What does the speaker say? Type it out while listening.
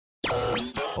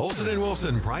Olson &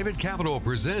 Wilson Private Capital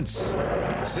presents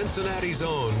Cincinnati's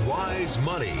own Wise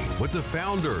Money with the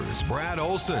founders, Brad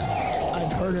Olson.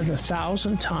 I've heard it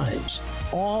 1,000 times.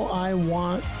 All I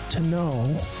want to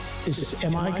know is,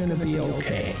 am I going to be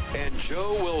okay? And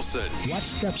Joe Wilson. What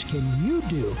steps can you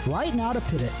do right now to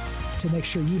pivot to make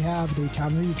sure you have the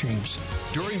retirement of your dreams?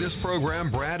 During this program,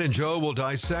 Brad and Joe will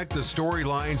dissect the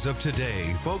storylines of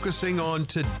today, focusing on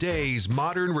today's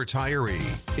modern retiree.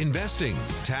 Investing,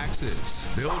 taxes,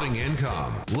 building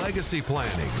income, legacy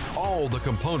planning, all the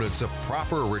components of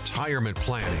proper retirement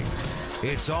planning.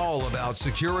 It's all about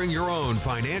securing your own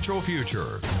financial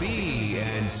future. Be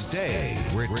and stay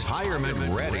retirement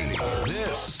ready.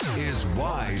 This is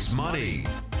Wise Money.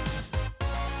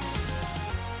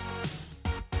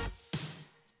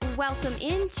 Welcome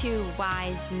into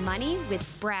Wise Money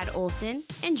with Brad Olson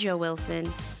and Joe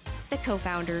Wilson, the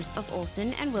co-founders of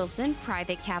Olson & Wilson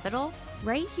Private Capital,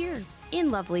 right here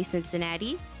in lovely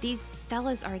Cincinnati. These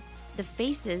fellas are the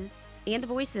faces and the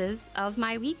voices of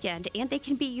my weekend, and they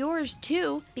can be yours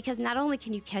too, because not only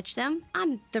can you catch them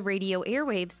on the radio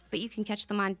airwaves, but you can catch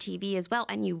them on TV as well,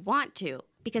 and you want to,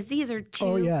 because these are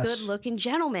two good-looking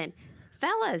gentlemen.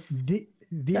 Fellas. The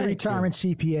retirement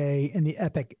CPA and the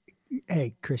epic.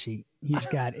 Hey, Chrissy, he's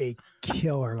got a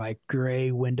killer, like,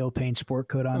 gray window pane sport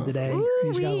coat on today.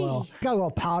 He's got a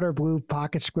little powder blue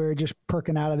pocket square just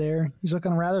perking out of there. He's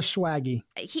looking rather swaggy.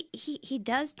 He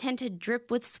does tend to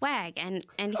drip with swag, and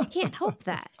he can't help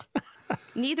that.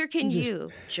 Neither can you,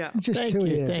 Joe. Just who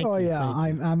he is. Oh yeah,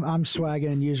 I'm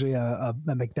swagging usually a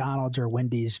McDonald's or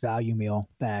Wendy's value meal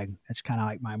bag. That's kind of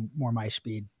like my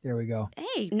speed. There we go.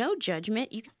 Hey, no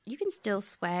judgment. You can still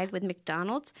swag with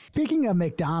McDonald's. Speaking of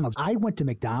McDonald's, I went to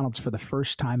McDonald's for the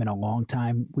first time in a long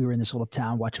time. We were in this little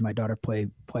town watching my daughter play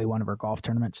one of her golf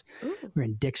tournaments. Ooh. We were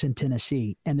in Dixon,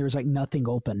 Tennessee, and there was like nothing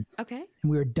open. Okay. And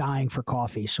we were dying for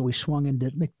coffee, so we swung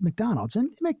into McDonald's. And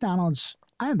McDonald's,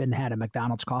 I haven't had a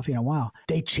McDonald's coffee in a while.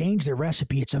 They changed their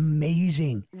recipe. It's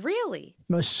amazing. Really?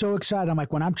 I was so excited. I'm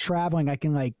like, when I'm traveling, I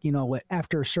can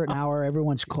after a certain hour,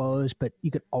 everyone's closed, but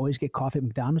you could always get coffee at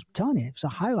McDonald's. I'm telling you, it was a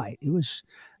highlight. It was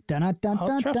dun.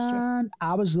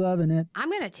 I was loving it. I'm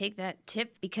going to take that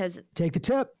tip because... Take the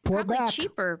tip. Pour it back. Probably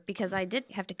cheaper because I did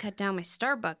have to cut down my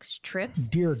Starbucks trips.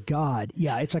 Dear God.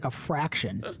 Yeah, it's like a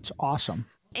fraction. It's awesome.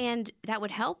 And that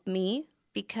would help me,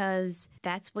 because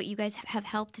that's what you guys have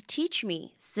helped teach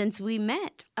me since we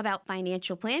met about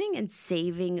financial planning and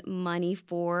saving money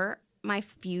for my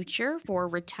future, for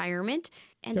retirement.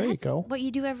 And that's what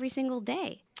you do every single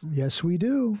day. Yes, we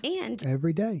do. And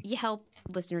every day. You help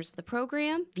listeners of the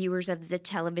program, viewers of the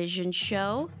television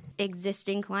show,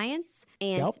 existing clients,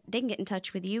 and they can get in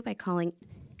touch with you by calling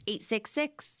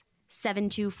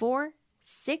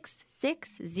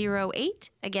 866-724-6608.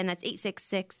 Again, that's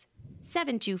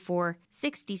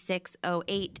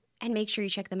 866-724-6608. And make sure you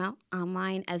check them out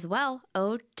online as well,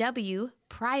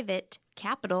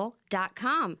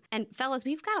 owprivatecapital.com. And fellas,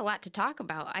 we've got a lot to talk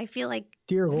about. I feel like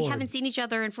we haven't seen each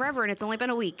other in forever, and it's only been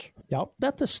a week. Yep,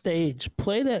 at the stage.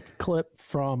 Play that clip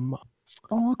from...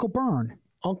 Uncle Bern.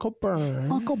 Uncle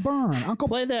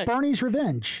Bernie's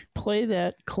Revenge. Play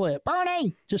that clip.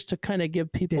 Bernie! Just to kind of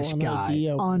give people an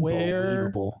idea of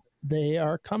where they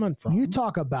are coming from. You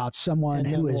talk about someone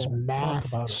who is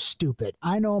math stupid.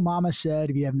 I know Mama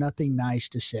said if you have nothing nice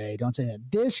to say, don't say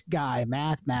that. This guy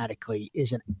mathematically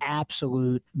is an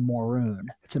absolute moron.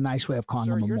 It's a nice way of calling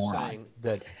him a moron. You're saying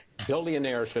that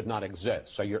billionaires should not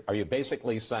exist. So are you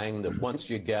basically saying that once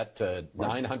you get to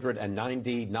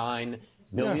 $999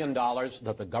 million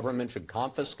that the government should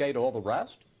confiscate all the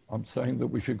rest? I'm saying that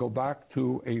we should go back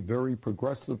to a very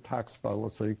progressive tax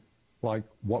policy like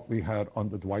what we had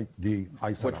under Dwight D.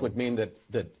 Eisenhower. Which would mean that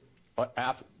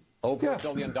over $1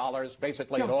 billion,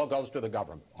 basically it all goes to the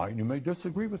government. You may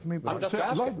disagree with me, but I'm just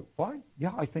asking. Fine.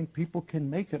 Yeah, I think people can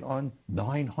make it on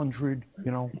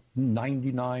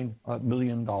 $999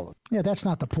 million. Yeah, that's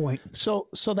not the point. So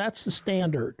that's the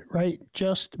standard, right?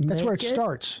 That's where it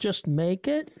starts. Just make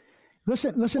it.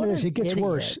 Listen to this. It gets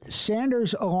worse.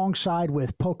 Sanders, alongside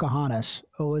with Pocahontas,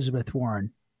 Elizabeth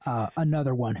Warren,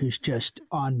 another one who's just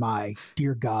on my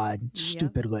dear God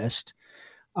stupid list,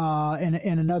 and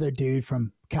another dude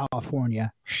from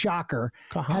California, shocker,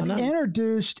 have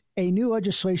introduced a new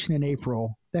legislation in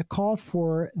April that called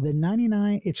for the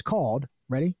 99. It's called,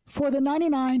 ready, for the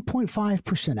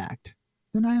 99.5% Act.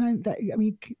 The 99.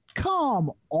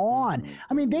 Come on.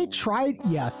 I mean, they tried.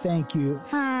 Yeah, thank you.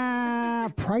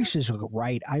 Price is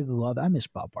Right. I miss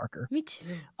Bob Barker. Me too.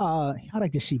 I'd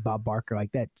like to see Bob Barker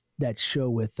like that show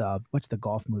with what's the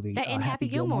golf movie? And Happy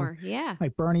Gilmore. Yeah.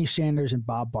 Like Bernie Sanders and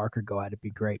Bob Barker go at it. It'd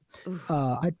be great.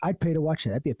 I'd pay to watch that.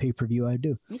 That'd be a pay-per-view. I'd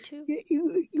do. Me too.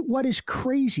 What is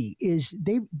crazy is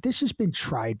this has been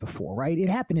tried before, right? It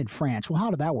happened in France. Well, how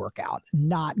did that work out?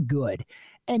 Not good.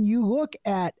 And you look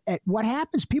at what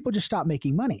happens, people just stop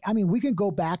making money. I mean, we can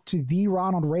go back to the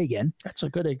Ronald Reagan. That's a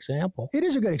good example. It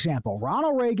is a good example.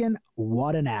 Ronald Reagan,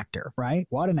 what an actor, right?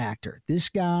 What an actor. This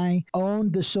guy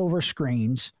owned the silver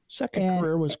screens. Second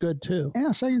career was good too.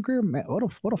 Yeah, second career,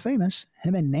 what a famous.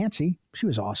 Him and Nancy, she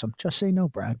was awesome. Just say no,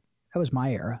 Brad. That was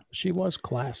my era. She was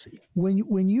classy.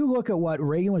 When you look at what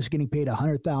Reagan was getting paid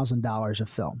 $100,000 a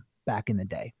film back in the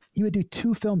day, he would do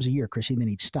 2 films a year, Chrissy, and then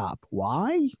he'd stop.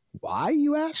 Why? Why,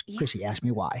 you ask? Yeah. Chrissy, ask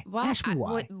me why. Ask me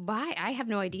why. Why? I have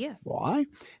no idea. Why?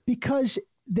 Because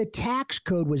the tax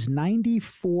code was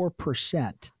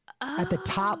 94% at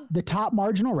the top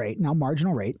marginal rate. Now,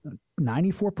 marginal rate,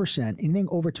 94%. Anything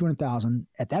over 200,000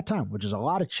 at that time, which is a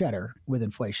lot of cheddar with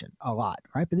inflation, a lot,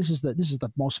 right? But this is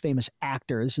the most famous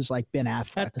actor. This is like Ben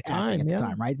Affleck at the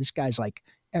time, right? This guy's like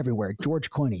everywhere. George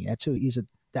Clooney, that's who he's at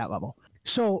that level.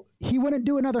 So he wouldn't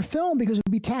do another film because it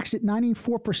would be taxed at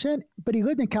 94%. But he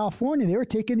lived in California. They were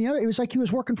taking the other. It was like he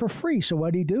was working for free. So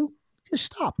what did he do? He just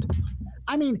stopped.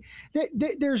 I mean,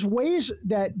 there's ways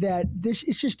that this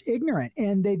is just ignorant,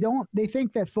 and they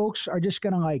think that folks are just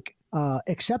going to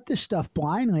accept this stuff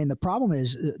blindly. And the problem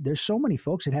is there's so many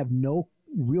folks that have no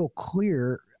real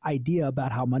clear idea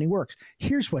about how money works.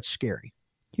 Here's what's scary.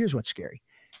 I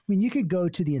mean, you could go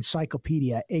to the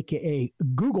encyclopedia, aka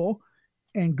Google,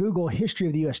 and Google history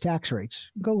of the U.S. tax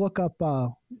rates. Go look up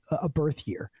a birth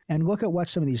year and look at what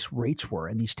some of these rates were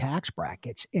in these tax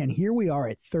brackets. And here we are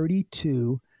at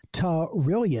 $32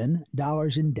 trillion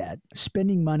in debt,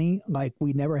 spending money like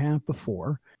we never have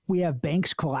before. We have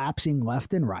banks collapsing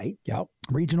left and right. Yep.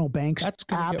 Regional banks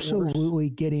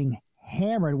absolutely getting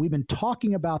hammered. We've been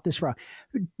talking about this for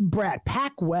Brad,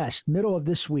 PacWest, middle of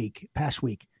past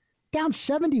week, down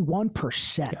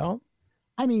 71%. Yep.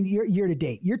 I mean, year to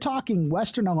date, you're talking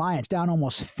Western Alliance down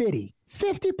almost 50%.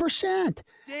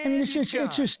 I mean, it's just,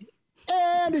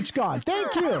 and it's gone.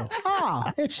 Thank you.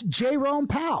 It's Jerome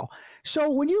Powell. So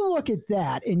when you look at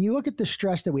that and you look at the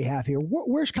stress that we have here,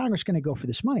 where's Congress going to go for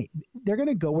this money? They're going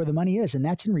to go where the money is, and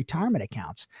that's in retirement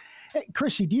accounts. Hey,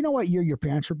 Chrissy, do you know what year your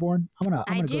parents were born? I'm gonna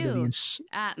go to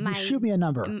the shoot me a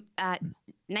number.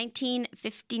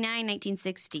 1959,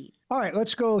 1960. All right,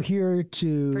 let's go here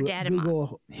to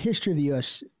Google history of the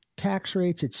U.S. tax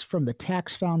rates. It's from the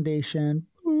Tax Foundation.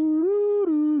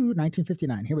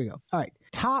 1959. Here we go. All right,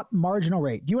 top marginal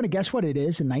rate. Do you want to guess what it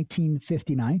is in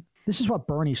 1959? This is what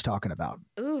Bernie's talking about.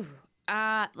 Ooh.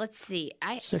 Let's see.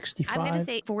 65. I'm going to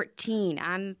say 14.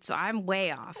 I'm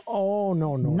way off. Oh,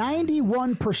 no.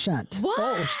 91%. What?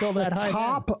 Oh, still that high.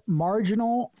 Top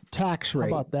marginal tax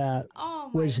rate. How about that?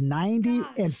 Was 90.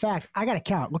 Gosh. In fact, I got to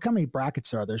count. Look how many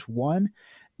brackets there are. There's one.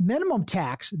 Minimum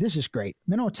tax. This is great.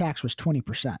 Minimum tax was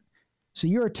 20%. So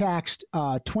you're taxed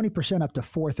 20% up to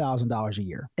 $4,000 a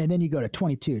year. And then you go to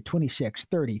 22, 26,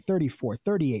 30, 34,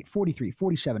 38, 43,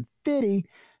 47, 50,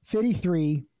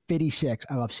 53, 56,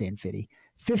 I love saying 50,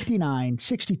 59,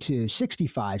 62,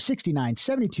 65, 69,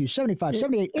 72, 75,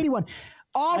 78, 81,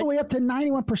 all the way up to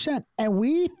 91%. And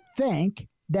we think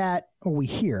that, or we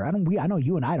hear, I know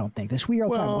you and I don't think this. We are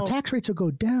all the time, well, tax rates will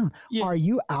go down. Yeah. Are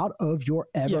you out of your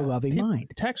ever-loving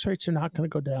mind? Tax rates are not going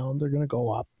to go down. They're going to go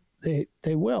up.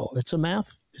 They will. It's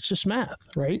just math,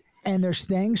 right? And there's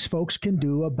things folks can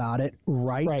do about it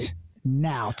right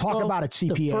now. Talk about it,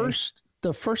 CPA.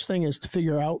 The first thing is to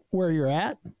figure out where you're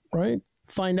at, right?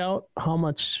 Find out how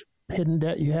much hidden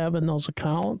debt you have in those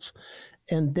accounts.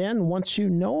 And then once you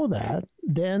know that,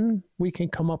 then we can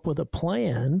come up with a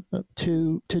plan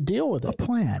to deal with it. A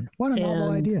plan. What a novel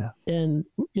idea. And,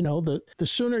 the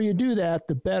sooner you do that,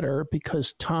 the better,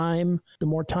 because the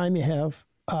more time you have,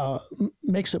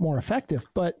 makes it more effective.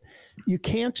 But you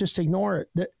can't just ignore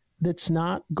it. That's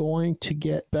not going to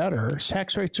get better.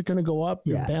 Tax rates are going to go up.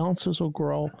 Your balances will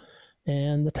grow.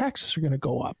 And the taxes are going to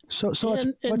go up. So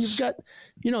you've got,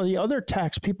 the other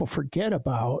tax people forget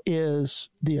about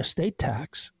is the estate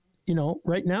tax.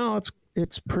 Right now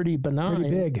it's pretty benign.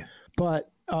 Pretty big. But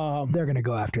they're going to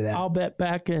go after that. I'll bet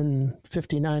back in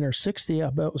 59 or 60, I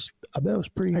bet it was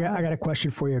pretty high. I got a question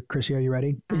for you, Chrissy. Are you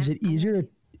ready? Is it easier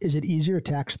to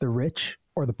tax the rich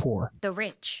or the poor? The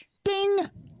rich. Ding!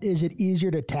 Is it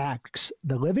easier to tax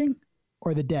the living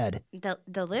or the dead?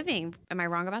 The living. Am I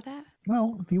wrong about that?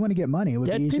 Well, if you want to get money, it would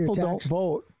be easier to tax. Dead people don't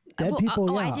vote. Dead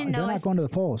people, I didn't know they're not going to the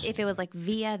polls. if it was like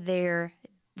via their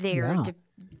family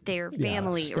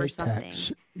or something.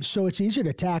 tax. So it's easier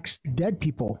to tax dead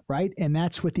people, right? And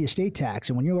that's with the estate tax.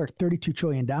 And when you're like $32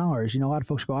 trillion, a lot of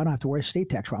folks go, I don't have to worry estate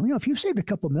tax problem. If you've saved a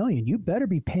couple million, you better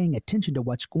be paying attention to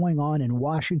what's going on in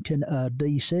Washington,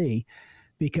 D.C.,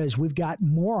 because we've got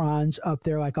morons up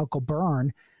there like Uncle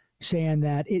Bern saying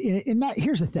that.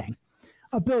 Here's the thing.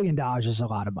 $1 billion is a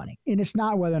lot of money, and it's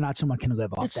not whether or not someone can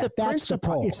live off that. It's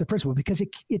the principle, because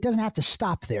it doesn't have to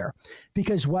stop there,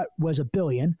 because what was $1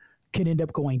 billion can end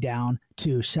up going down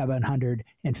to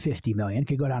 $750 million. It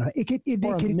could go down. It could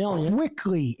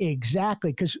quickly,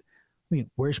 exactly, because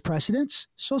where's precedence?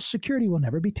 Social Security will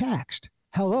never be taxed.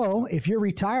 Hello, if you're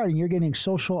retired and you're getting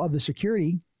social of the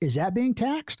security, is that being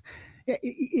taxed?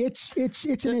 It's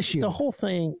an issue. The whole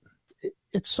thing,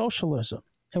 it's socialism,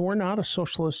 and we're not a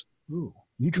socialist. Ooh,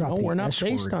 you dropped the we're not S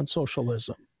based word. on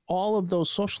socialism. All of those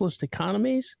socialist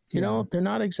economies, they're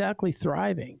not exactly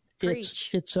thriving. Preach.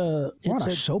 It's a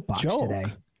soapbox joke today.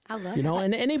 I love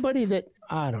and anybody that,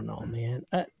 I don't know, man.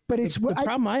 But it's the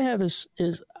problem I have is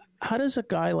how does a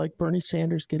guy like Bernie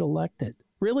Sanders get elected?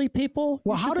 Really, people?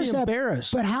 Well, how does that?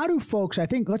 Embarrassed. But how do folks? I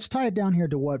think let's tie it down here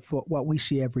to what we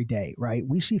see every day, right?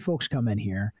 We see folks come in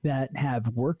here that have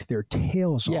worked their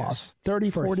tails off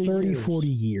 40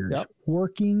 years, yep.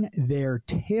 working their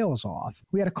tails off.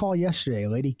 We had a call yesterday. A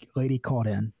lady called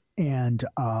in and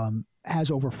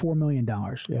has over $4 million.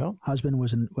 Yeah. Husband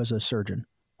was a surgeon.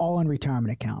 All in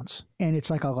retirement accounts. And it's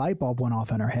like a light bulb went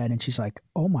off in her head. And she's like,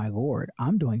 oh, my Lord,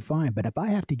 I'm doing fine. But if I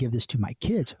have to give this to my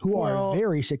kids who are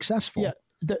very successful. Yeah.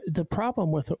 The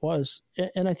problem with it was,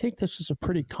 and I think this is a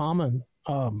pretty common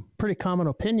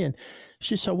opinion.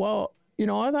 She said, well,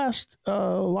 I've asked a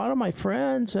lot of my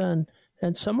friends and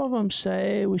some of them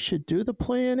say we should do the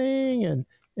planning and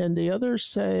the others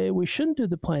say we shouldn't do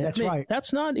the planning. That's right.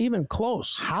 That's not even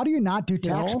close. How do you not do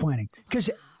tax planning? Because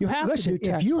you have to do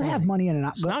tax if you planning. have money in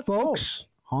an not folks,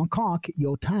 honk honk,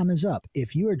 your time is up.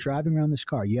 If you are driving around this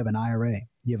car, you have an IRA,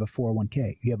 you have a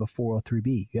 401k, you have a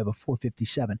 403b, you have a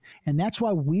 457. And that's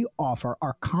why we offer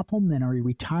our complimentary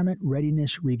retirement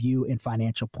readiness review and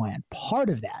financial plan. Part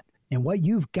of that, and what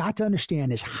you've got to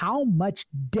understand, is how much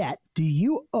debt do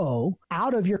you owe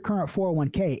out of your current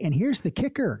 401k? And here's the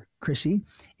kicker, Chrissy.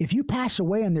 If you pass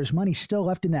away and there's money still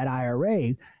left in that IRA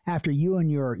after you and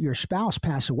your spouse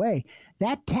pass away,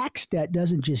 that tax debt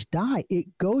doesn't just die. It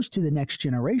goes to the next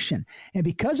generation. And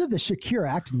because of the Secure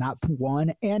Act, not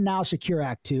one, and now Secure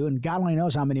Act 2, and God only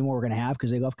knows how many more we're going to have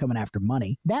because they love coming after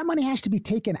money, that money has to be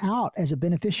taken out as a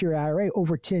beneficiary IRA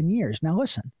over 10 years. Now,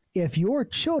 listen. If your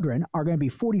children are going to be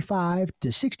 45 to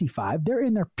 65, they're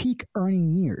in their peak earning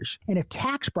years. And if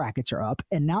tax brackets are up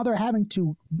and now they're having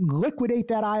to liquidate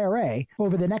that IRA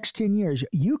over the next 10 years,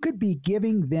 you could be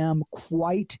giving them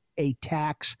quite a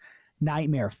tax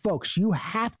nightmare. Folks, you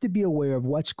have to be aware of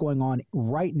what's going on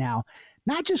right now,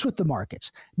 not just with the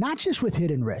markets, not just with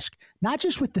hidden risk, not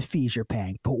just with the fees you're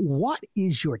paying, but what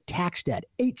is your tax debt?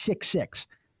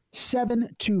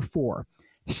 866-724.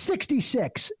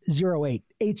 6608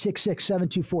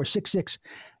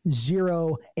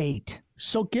 866-724-6608.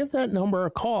 So give that number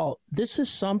a call. This is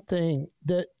something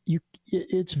that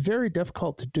it's very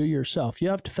difficult to do yourself. You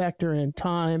have to factor in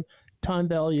time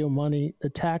value of money, the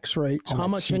tax rates, how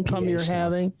much CPA income you're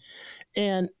having.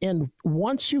 And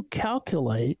once you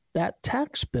calculate that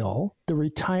tax bill, the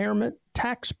retirement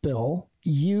tax bill,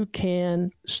 you can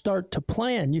start to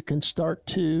plan. You can start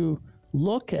to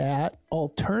look at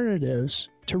alternatives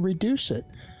to reduce it.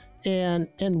 And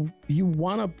you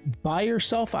want to buy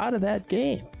yourself out of that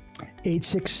game.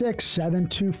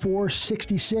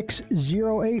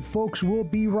 866-724-6608. Folks, we'll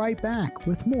be right back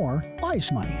with more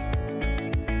Wise Money.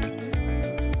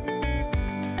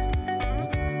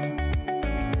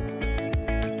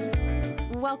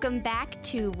 Welcome back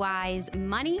to Wise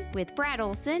Money with Brad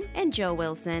Olson and Joe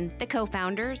Wilson, the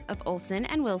co-founders of Olson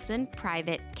 & Wilson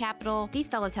Private Capital. These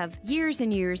fellows have years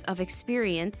and years of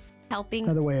experience helping.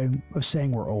 Another way of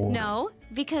saying we're old. No,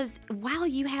 because while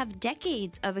you have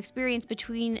decades of experience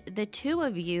between the two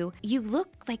of you, you look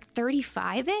like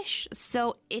 35-ish.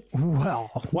 So it's...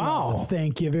 Well, wow.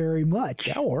 Thank you very much.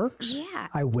 That works. Yeah.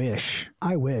 I wish.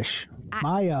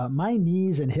 My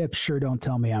knees and hips sure don't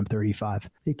tell me I'm 35.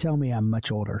 They tell me I'm much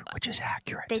older, which is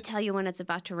accurate. They tell you when it's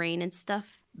about to rain and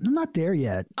stuff. I'm not there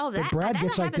yet. Oh, that Brad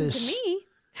gets like happened this. To me.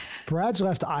 Brad's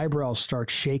left eyebrows start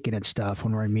shaking and stuff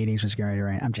when we're in meetings. It's going to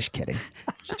rain. I'm just kidding.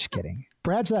 Just kidding.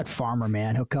 Brad's that farmer,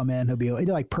 man. He'll come in. He'll be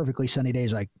like perfectly sunny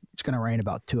days, like it's going to rain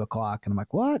about 2:00. And I'm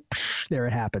like, what? Psh, there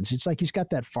it happens. It's like he's got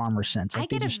that farmer sense. Like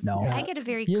they just know. I get a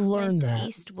very Clint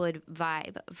Eastwood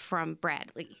vibe from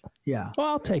Bradley. Yeah. Well,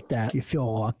 I'll take that. You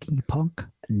feel lucky, punk,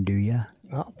 do you?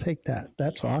 I'll take that.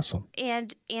 That's awesome.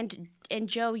 And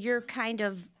Joe, you're kind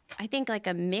of, I think, like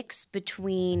a mix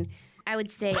between, I would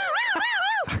say.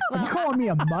 Are you calling me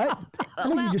a mutt? I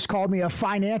think you just called me a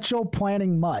financial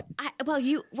planning mutt.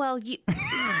 You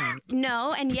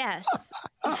no and yes.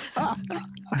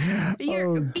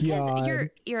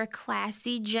 You're a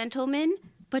classy gentleman,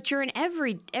 but you're an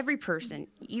every person.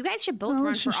 You guys should both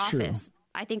run for office. True.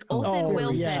 I think Olsen,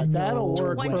 Wilson. Yeah, that'll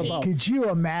work. Could you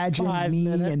imagine me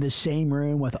in the same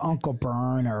room with Uncle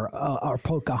Bern or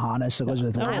Pocahontas,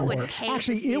 Elizabeth Warren? I would hate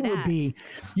Actually, to see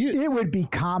it would be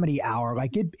comedy hour.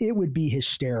 Like it would be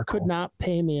hysterical. Could not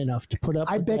pay me enough to put up.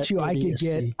 I bet you I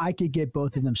could get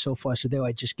both of them so flustered they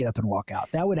would just get up and walk out.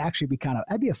 That would actually be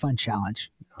that'd be a fun challenge.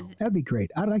 That'd be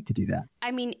great. I'd like to do that.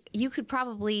 I mean, you could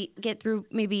probably get through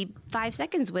maybe 5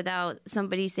 seconds without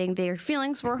somebody saying their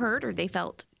feelings were hurt or they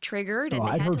felt triggered. And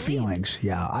I'd heard feelings.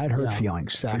 Yeah, I'd heard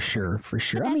feelings for sure.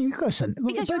 I mean, listen,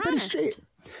 because you're honest.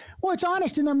 Well, it's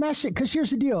honest in their message, because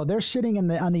here's the deal. They're sitting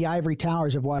on the ivory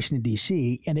towers of Washington,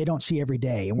 D.C., and they don't see every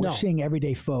day. And we're seeing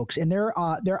everyday folks, and they're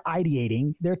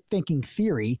ideating, they're thinking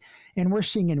theory, and we're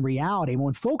seeing in reality. And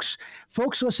when folks,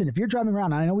 listen, if you're driving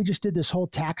around, I know we just did this whole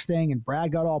tax thing, and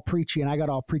Brad got all preachy, and I got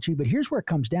all preachy, but here's where it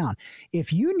comes down.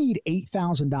 If you need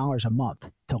 $8,000 a month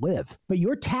to live, but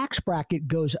your tax bracket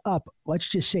goes up, let's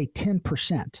just say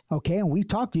 10%, okay? And we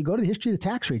talked, you go to the history of the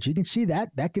tax rates, you can see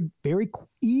that could very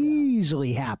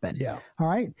easily happen. Yeah. All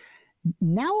right.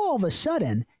 Now all of a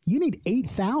sudden you need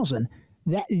 $8,000.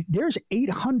 That there's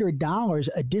 $800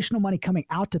 additional money coming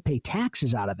out to pay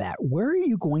taxes out of that. Where are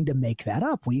you going to make that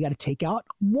up? Well, you got to take out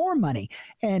more money.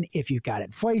 And if you've got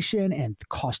inflation and the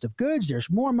cost of goods, there's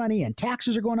more money and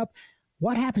taxes are going up.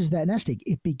 What happens to that nest egg?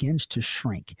 It begins to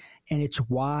shrink. And it's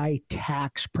why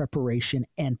tax preparation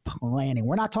and planning.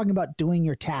 We're not talking about doing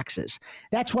your taxes.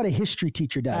 That's what a history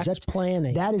teacher does. That's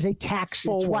planning. That is a tax.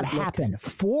 It's what happened.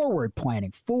 Forward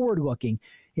planning, forward looking.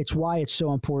 It's why it's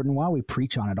so important, why we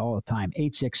preach on it all the time.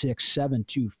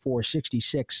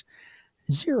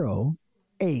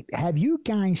 866-724-6608. Have you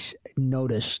guys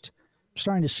noticed,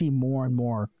 starting to see more and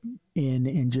more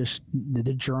in just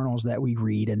the journals that we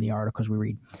read and the articles we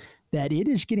read, that it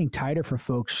is getting tighter for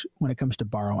folks when it comes to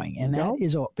borrowing. And that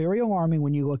is very alarming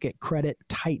when you look at credit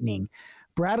tightening.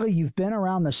 Bradley, you've been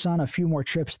around the sun a few more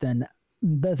trips than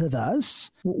both of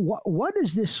us. What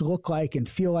does this look like and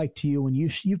feel like to you when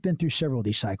you've been through several of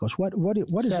these cycles? What is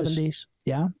 70s. this?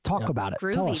 Yeah, talk about it.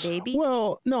 Groovy, baby.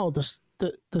 Well, no, the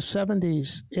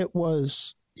 70s, it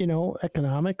was,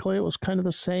 economically, it was kind of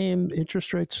the same.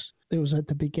 Interest rates, it was at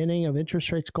the beginning of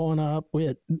interest rates going up. We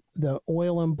had the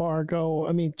oil embargo.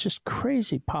 I mean, just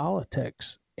crazy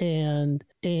politics. And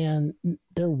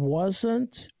there was a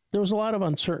lot of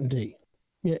uncertainty,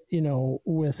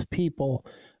 with people.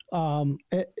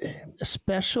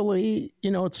 Especially,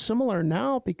 it's similar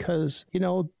now because,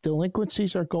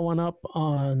 delinquencies are going up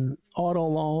on auto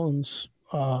loans.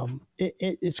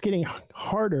 It's getting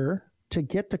harder to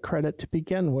get the credit to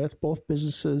begin with, both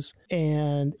businesses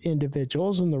and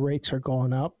individuals, and the rates are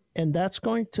going up. And that's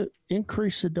going to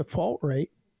increase the default rate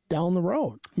down the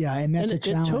road. Yeah, and that's a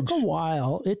challenge. It took a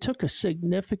while. It took a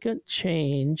significant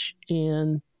change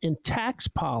in tax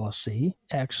policy,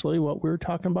 actually, what we were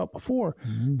talking about before,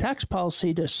 tax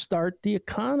policy to start the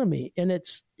economy. And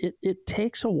it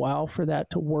takes a while for that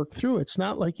to work through. It's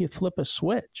not like you flip a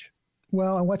switch.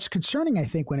 Well, and what's concerning, I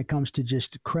think, when it comes to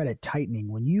just credit tightening,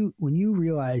 when you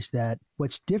realize that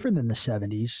what's different than the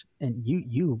 70s, and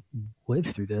you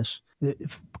lived through this,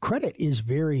 credit is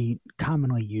very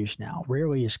commonly used now.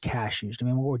 Rarely is cash used. I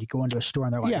mean, Lord, you go into a store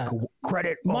and they're like,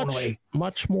 credit only.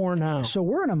 Much more now. So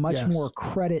we're in a much more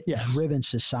credit-driven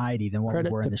society than what we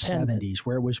were in the 70s,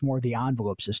 where it was more the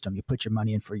envelope system. You put your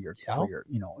money in for your it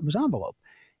was envelope.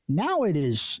 Now it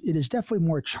is definitely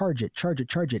more charge it.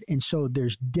 And so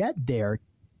there's debt there.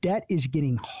 Debt is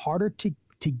getting harder to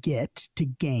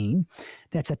gain.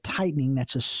 That's a tightening.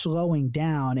 That's a slowing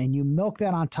down. And you milk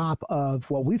that on top of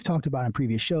what we've talked about in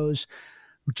previous shows,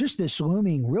 just this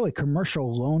looming, really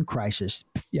commercial loan crisis.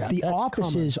 Yeah, the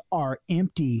offices are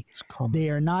empty.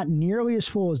 They are not nearly as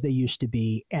full as they used to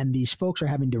be. And these folks are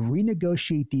having to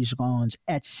renegotiate these loans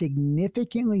at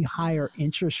significantly higher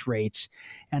interest rates.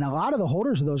 And a lot of the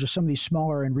holders of those are some of these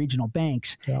smaller and regional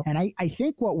banks. Yep. And I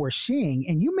think what we're seeing,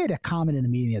 and you made a comment in the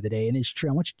meeting the other day, and it's true,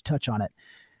 I want you to touch on it,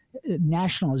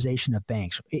 nationalization of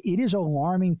banks. It is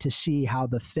alarming to see how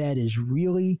the Fed is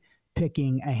really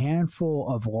picking a handful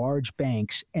of large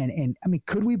banks. And I mean,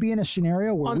 could we be in a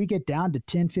scenario where we get down to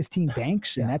 10, 15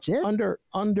 banks and that's it?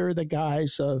 Under the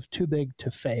guise of too big to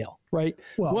fail, right?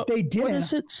 Well, they didn't. What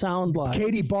does it sound like?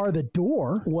 Katie bar the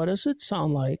door. What does it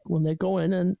sound like when they go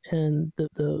in and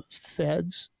the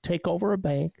feds take over a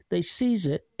bank, they seize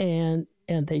it, and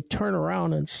they turn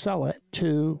around and sell it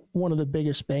to one of the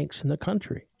biggest banks in the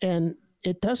country? And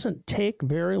it doesn't take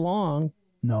very long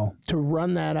to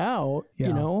run that out,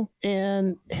 you know?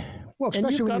 And,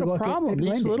 especially you've got when you a problem.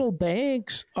 These little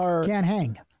banks can't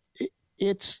hang.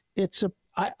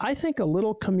 I think a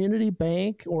little community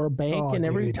bank or a bank in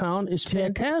every town is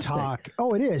fantastic.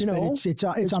 Oh, it is, you but know,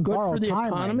 it's on borrowed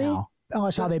time right now.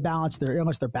 Unless their balance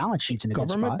sheets in a good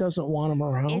spot. Government doesn't want them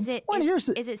around. Is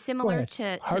it similar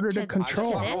to harder to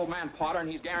control? To this? Old man Potter, and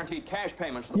he's guaranteed cash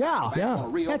payments. Yeah.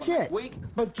 That's it.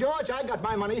 But George, I got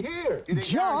my money here.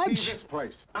 Judge, this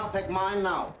place. I'll take mine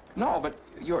now. No, but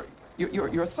you're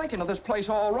thinking of this place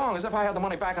all wrong, as if I had the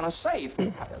money back in a safe.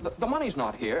 The money's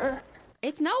not here.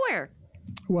 It's nowhere.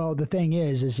 Well, the thing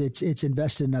is it's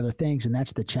invested in other things, and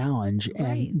that's the challenge.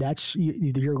 Right. And that's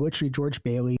you're literally George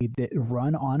Bailey that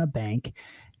run on a bank,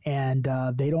 and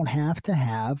they don't have to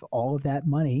have all of that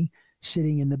money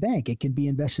sitting in the bank. It can be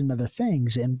invested in other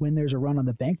things. And when there's a run on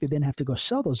the bank, they then have to go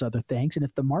sell those other things. And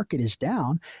if the market is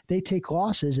down, they take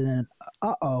losses, and then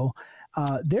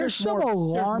there's some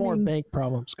more bank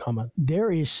problems coming.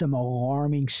 There is some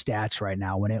alarming stats right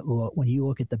now when you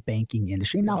look at the banking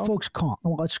industry. Now, folks, calm.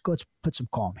 Well, let's put some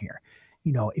calm here.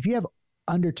 You know, if you have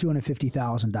under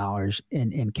 $250,000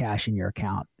 in cash in your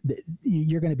account,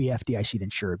 you're going to be FDIC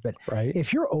insured. But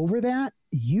if you're over that,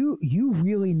 you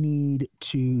really need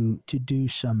to do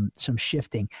some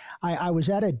shifting. I was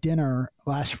at a dinner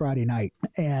last Friday night,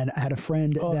 and I had a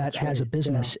friend that has a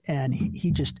business, and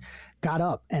he just got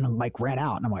up and ran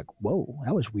out, and I'm like, whoa,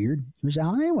 that was weird. He was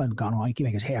out, and he wasn't gone long.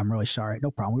 He goes, hey, I'm really sorry.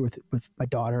 No problem. We were with my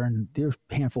daughter, and there's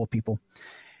a handful of people.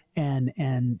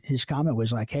 And his comment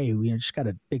was like, hey, we just got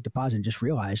a big deposit and just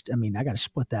realized, I mean, I got to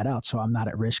split that out so I'm not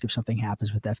at risk if something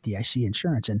happens with FDIC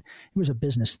insurance. And it was a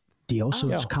business deal,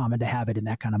 so it's common to have it in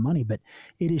that kind of money. But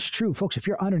it is true, folks, if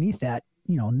you're underneath that,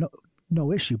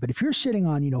 no issue. But if you're sitting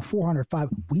on, $405,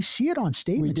 we see it on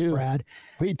statements, Brad.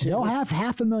 We do. They'll have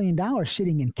 $500,000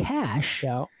 sitting in cash.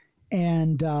 Yeah.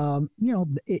 And, and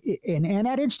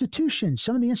at institutions,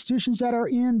 some of the institutions that are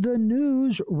in the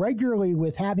news regularly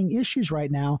with having issues right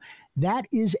now, that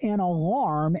is an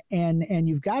alarm. And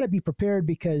you've got to be prepared,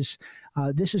 because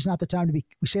this is not the time to be,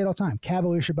 we say it all the time,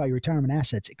 cavalier about your retirement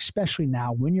assets, especially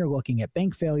now when you're looking at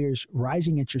bank failures,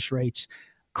 rising interest rates,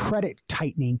 credit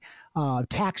tightening,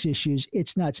 tax issues.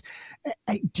 It's nuts.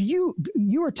 You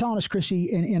were telling us,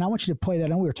 Chrissy, and I want you to play that. I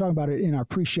know we were talking about it in our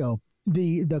pre-show.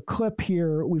 The clip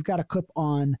here, we've got a clip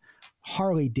on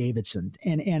Harley Davidson,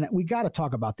 and we got to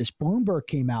talk about this. Bloomberg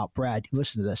came out, Brad,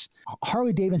 listen to this.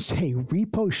 Harley Davidson say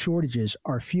repo shortages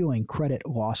are fueling credit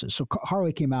losses. So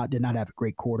Harley came out, did not have a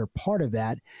great quarter. Part of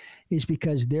that is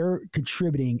because they're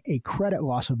contributing a credit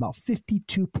loss of about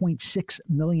 $52.6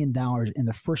 million in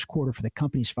the first quarter for the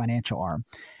company's financial arm.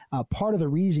 Part of the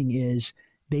reason is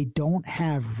they don't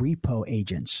have repo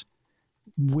agents.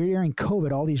 During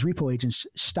COVID, all these repo agents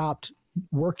stopped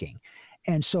working.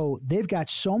 And so they've got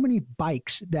so many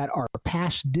bikes that are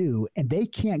past due, and they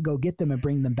can't go get them and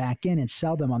bring them back in and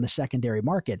sell them on the secondary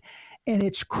market. And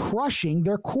it's crushing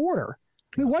their quarter.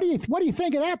 I mean, what do you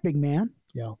think of that, big man?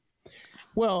 Yeah.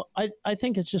 Well, I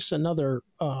think it's just another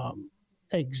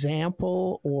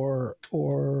example or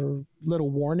little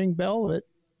warning bell that,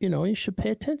 you should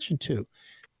pay attention to.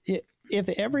 If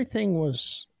everything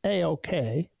was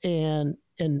A-okay and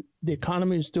the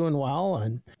economy is doing well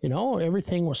and,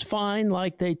 everything was fine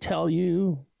like they tell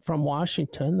you from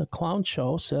Washington, the clown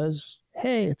show says,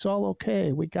 hey, it's all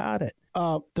okay, we got it.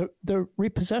 The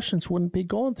repossessions wouldn't be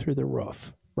going through the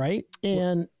roof, right?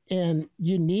 And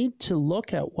you need to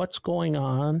look at what's going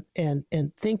on and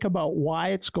think about why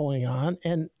it's going on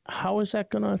and how is that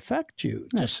going to affect you.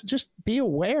 Yes. Just be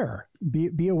aware.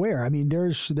 Be aware. I mean,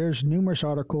 there's numerous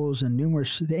articles and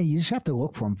numerous. You just have to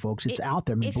look for them, folks. It's out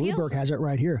there. I mean, Bloomberg has it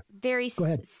right here. Very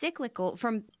cyclical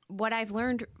from what I've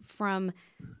learned from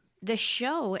the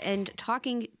show and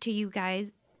talking to you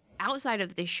guys outside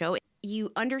of the show.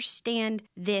 You understand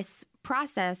this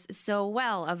process so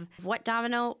well of what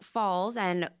domino falls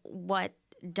and what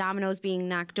dominoes being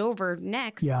knocked over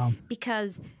next,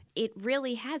 because it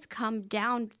really has come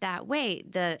down that way.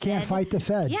 The Can't fight the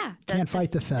Fed. Yeah. Can't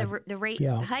fight the Fed. The rate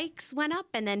hikes went up,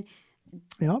 and then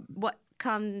what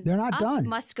comes They're not up done.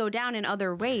 must go down in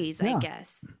other ways, I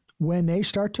guess. when they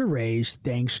start to raise,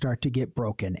 things start to get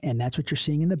broken. And that's what you're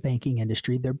seeing in the banking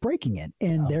industry. They're breaking it,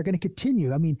 and they're going to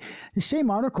continue. I mean, the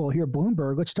same article here,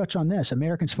 Bloomberg, let's touch on this.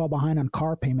 Americans fell behind on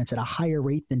car payments at a higher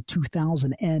rate than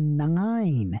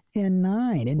 2009. In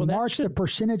March, the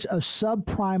percentage of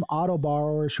subprime auto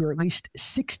borrowers who are at least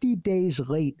 60 days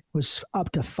late was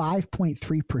up to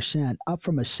 5.3%, up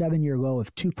from a 7-year low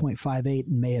of 2.58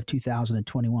 in May of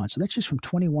 2021. So that's just from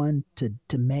 21 to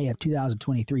May of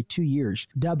 2023, 2 years,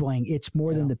 doubling. It's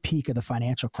more than the peak of the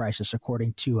financial crisis,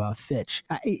 according to Fitch.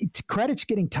 Credit's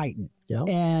getting tightened. Yeah.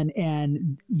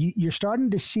 And you're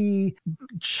starting to see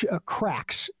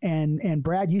cracks. And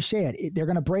Brad, you say it. They're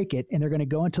going to break it, and they're going to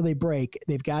go until they break.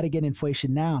 They've got to get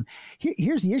inflation down.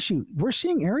 Here's the issue. We're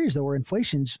seeing areas, though, where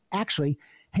inflation's actually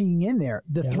hanging in there.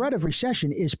 The threat of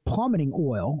recession is plummeting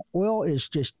oil. Oil has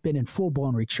just been in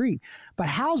full-blown retreat. But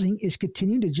housing is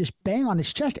continuing to just bang on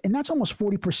its chest, and that's almost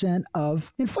 40%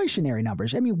 of inflationary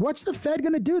numbers. I mean, what's the Fed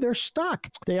going to do? They're stuck.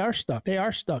 They are stuck.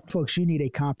 Folks, you need a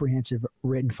comprehensive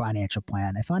written financial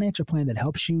plan, a financial plan that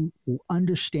helps you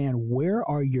understand where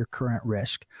are your current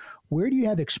risks. Where do you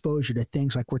have exposure to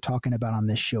things like we're talking about on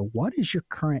this show? What is your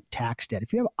current tax debt?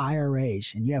 If you have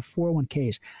IRAs and you have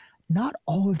 401ks, not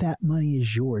all of that money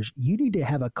is yours. You need to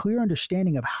have a clear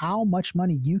understanding of how much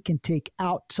money you can take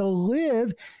out to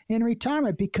live in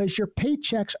retirement because your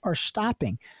paychecks are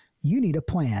stopping. You need a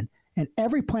plan. And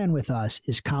every plan with us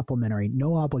is complimentary,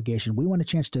 no obligation. We want a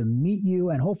chance to meet you,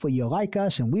 and hopefully you like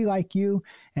us and we like you,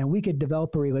 and we could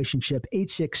develop a relationship.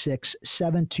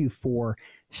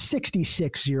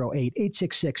 866-724-6608,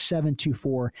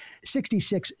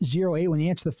 866-724-6608. When you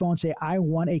answer the phone, say, I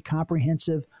want a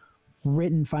comprehensive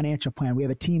written financial plan. We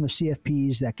have a team of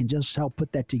CFPs that can just help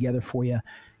put that together for you.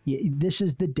 This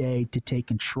is the day to take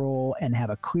control and have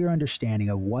a clear understanding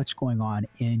of what's going on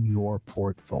in your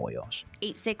portfolios.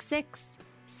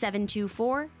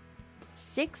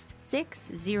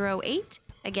 866-724-6608.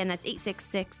 Again, that's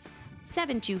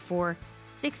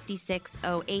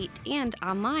 866-724-6608. And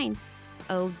online,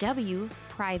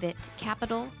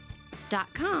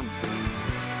 owprivatecapital.com.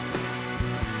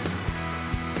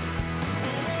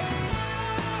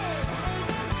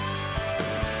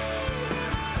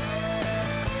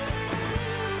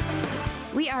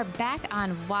 We are back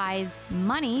on Wise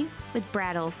Money with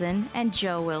Brad Olson and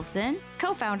Joe Wilson,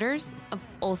 co-founders of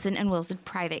Olson & Wilson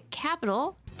Private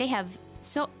Capital. They have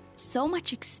so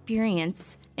much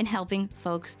experience in helping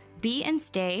folks be and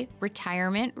stay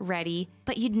retirement ready,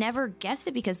 but you'd never guess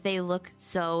it because they look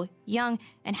so young.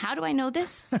 And how do I know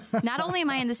this? Not only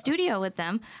am I in the studio with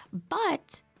them,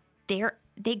 but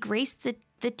they grace the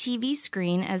TV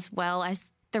screen as well as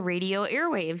the radio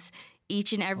airwaves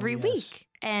each and every week.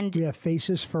 And we have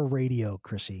faces for radio,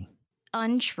 Chrissy.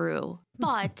 Untrue.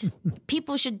 But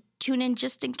people should tune in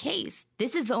just in case.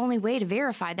 This is the only way to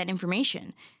verify that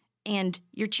information. And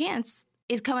your chance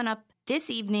is coming up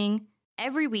this evening,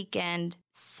 every weekend,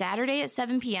 Saturday at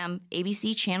 7 p.m.,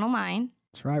 ABC Channel 9.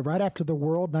 That's right. Right after the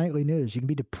World Nightly News. You can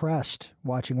be depressed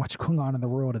watching what's going on in the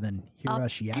world and then hear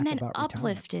us yak about retirement. And then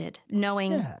uplifted,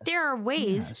 knowing there are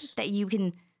ways that you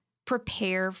can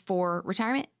prepare for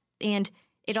retirement. And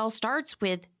it all starts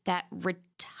with that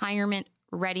retirement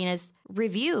readiness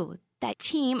review that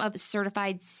team of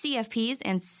certified CFPs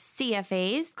and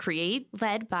CFAs create,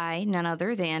 led by none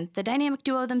other than the dynamic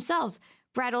duo themselves,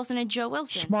 Brad Olson and Joe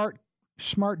Wilson.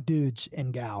 Smart dudes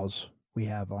and gals we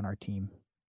have on our team.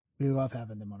 We love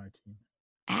having them on our team.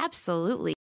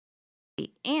 Absolutely.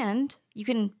 And you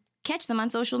can catch them on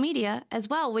social media as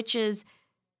well, which is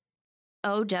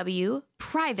OW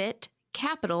Private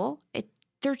Capital.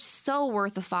 They're so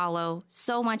worth a follow.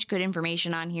 So much good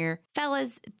information on here.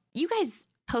 Fellas, you guys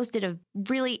posted a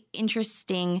really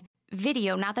interesting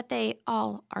video, not that they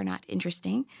all are not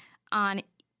interesting, on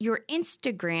your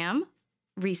Instagram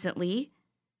recently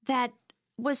that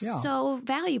was so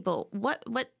valuable.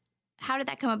 How did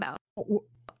that come about?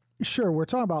 Sure. We're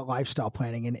talking about lifestyle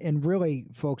planning. And really,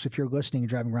 folks, if you're listening and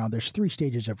driving around, there's 3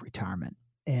 stages of retirement.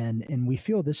 And we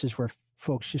feel this is where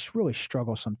folks just really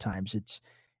struggle sometimes.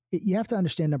 You have to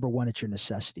understand, number one, it's your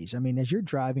necessities. I mean, as you're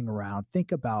driving around,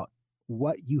 think about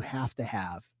what you have to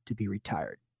be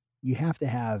retired. You have to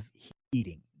have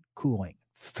heating, cooling,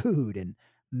 food, and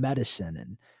medicine,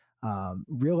 and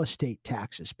real estate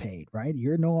taxes paid, right?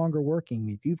 You're no longer working.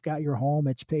 If you've got your home,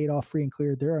 it's paid off free and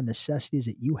clear. There are necessities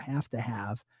that you have to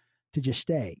just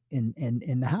stay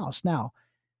in the house. Now,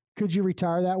 could you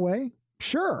retire that way?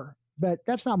 Sure. But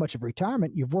that's not much of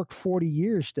retirement. You've worked 40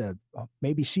 years to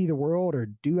maybe see the world or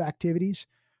do activities.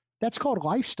 That's called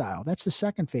lifestyle. That's the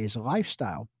second phase,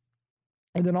 lifestyle.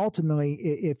 And then ultimately,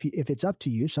 if it's up to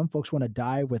you, some folks want to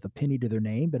die with a penny to their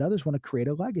name, but others want to create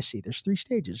a legacy. There's 3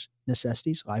 stages: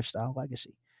 necessities, lifestyle,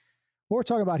 legacy. What we're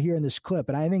talking about here in this clip,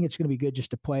 and I think it's going to be good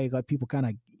just to play, let people kind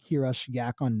of hear us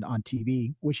yak on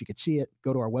TV. Wish you could see it.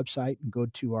 Go to our website and go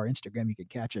to our Instagram. You could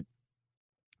catch it.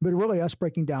 But really us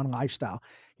breaking down lifestyle.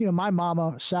 You know, my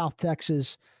mama, South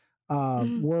Texas,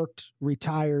 worked,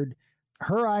 retired.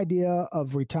 Her idea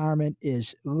of retirement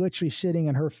is literally sitting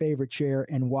in her favorite chair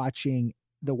and watching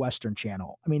the Western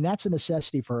Channel. I mean, that's a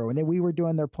necessity for her. When we were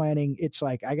doing their planning, it's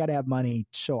like, I got to have money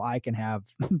so I can have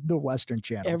the Western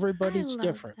Channel. Everybody's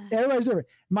different. Everybody's different.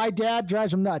 My dad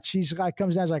drives him nuts. She's like,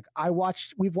 comes down, he's like,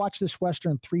 we've watched this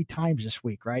Western 3 times this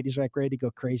week, right? He's like ready to go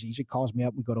crazy. He usually calls me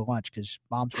up. We go to lunch because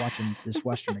Mom's watching this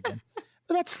Western again.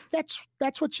 But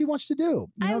that's what she wants to do.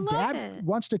 You know, Dad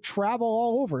wants to travel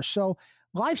all over. So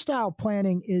lifestyle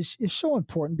planning is so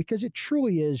important because it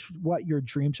truly is what your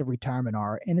dreams of retirement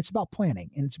are. And it's about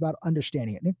planning and it's about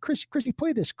understanding it. And Chris, you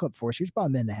play this clip for us. Here's about a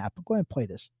minute and a half, but go ahead and play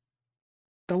this.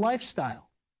 The lifestyle,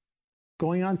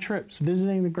 going on trips,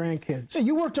 visiting the grandkids. So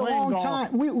you worked a long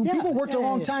time. People worked a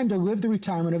long time to live the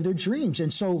retirement of their dreams.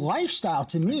 And so lifestyle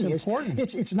to me is important.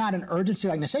 It's not an urgency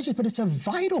like necessity, but it's a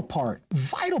vital part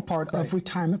of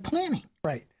retirement planning.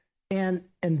 Right. And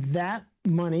that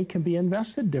money can be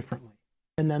invested differently.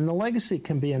 And then the legacy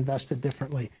can be invested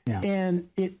differently. Yeah. And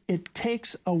it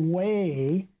takes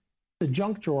away the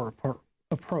junk drawer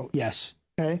approach. Yes.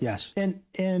 Okay. Yes. And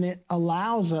it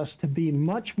allows us to be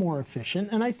much more efficient.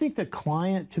 And I think the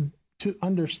client to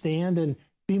understand and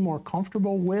be more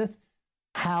comfortable with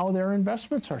how their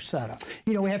investments are set up.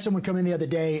 You know, we had someone come in the other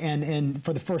day and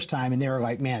for the first time, and they were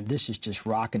like, man, this is just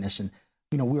rocking us. And,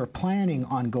 you know, we were planning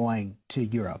on going to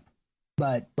Europe,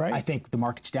 but I think the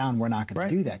market's down. We're not going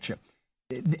to do that trip.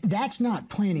 That's not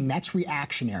planning. That's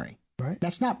reactionary. Right.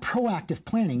 That's not proactive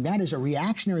planning. That is a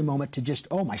reactionary moment to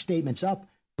just, my statement's up.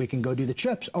 We can go do the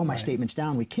trips. My statement's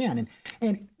down. We can.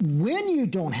 And when you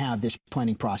don't have this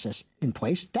planning process in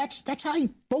place, that's how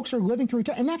folks are living through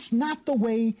retirement. And that's not the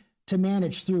way to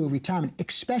manage through retirement,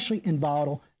 especially in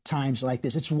volatile times like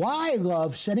this. It's why I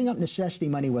love setting up necessity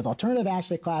money with alternative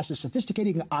asset classes,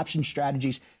 sophisticated option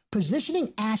strategies,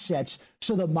 positioning assets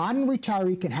so the modern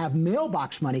retiree can have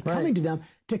mailbox money coming to them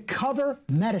to cover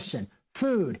medicine,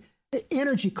 food, the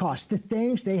energy costs, the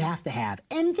things they have to have.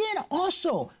 And then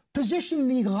also position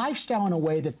the lifestyle in a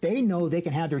way that they know they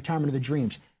can have the retirement of their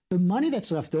dreams. The money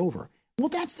that's left over, well,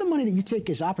 that's the money that you take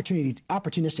as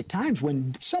opportunistic times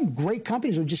when some great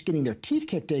companies are just getting their teeth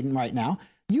kicked in right now.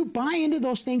 You buy into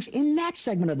those things in that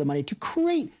segment of the money to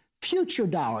create future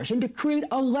dollars and to create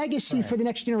a legacy for the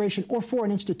next generation or for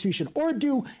an institution or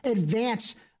do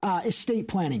advanced estate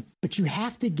planning. But you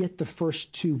have to get the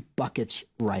first 2 buckets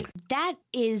right. That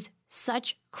is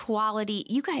such quality.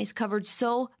 You guys covered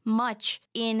so much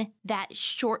in that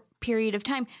short period of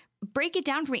time. Break it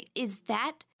down for me. Is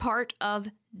that part of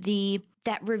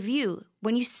that review?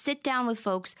 When you sit down with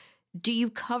folks, do you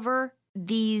cover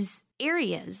these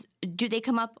areas? Do they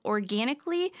come up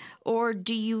organically or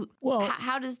do you,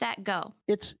 how does that go?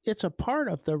 It's a part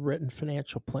of the written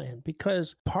financial plan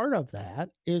because part of that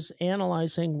is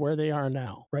analyzing where they are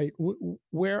now, right?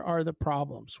 Where are the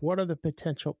problems? What are the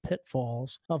potential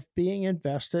pitfalls of being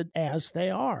invested as they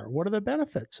are? What are the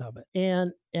benefits of it?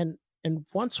 And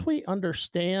once we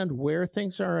understand where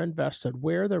things are invested,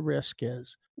 where the risk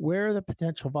is, where the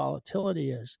potential volatility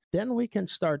is, then we can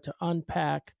start to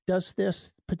unpack, does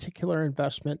this particular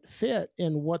investment fit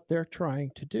in what they're trying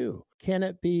to do? Can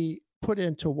it be put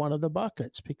into one of the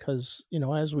buckets? Because, you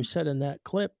know, as we said in that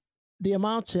clip, the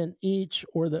amounts in each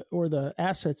or the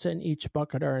assets in each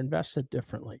bucket are invested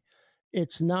differently.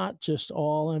 It's not just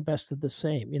all invested the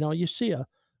same. You know, you see a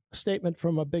statement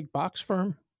from a big box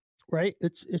firm, right?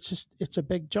 It's a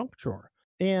big junk drawer.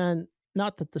 And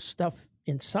not that the stuff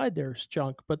inside there is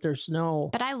junk, but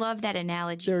but I love that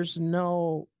analogy. There's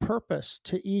no purpose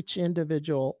to each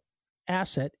individual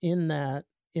asset in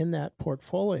that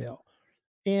portfolio.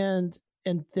 And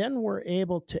then we're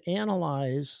able to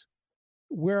analyze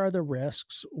where are the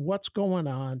risks, what's going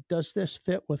on, does this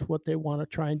fit with what they want to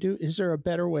try and do? Is there a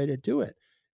better way to do it?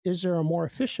 Is there a more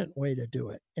efficient way to do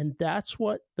it? And that's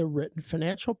what the written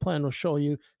financial plan will show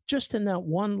you just in that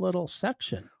one little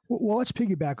section. Well, let's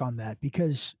piggyback on that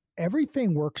because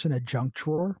everything works in a junk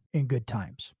drawer in good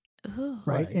times. Ooh,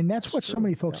 right. And that's what so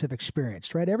many folks have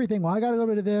experienced, right? Everything, I got a little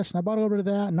bit of this and I bought a little bit of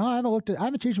that. No, I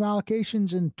haven't changed my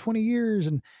allocations in 20 years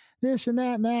and this and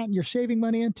that, and you're saving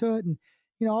money into it. And,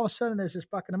 you know, all of a sudden there's this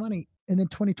bucket of money and then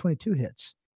 2022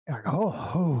 hits. Like,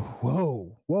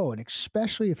 whoa. And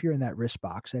especially if you're in that risk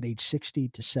box at age 60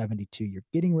 to 72, you're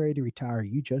getting ready to retire.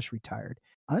 You just retired.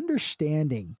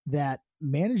 Understanding that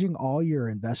managing all your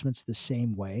investments the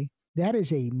same way, that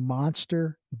is a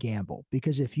monster gamble.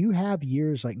 Because if you have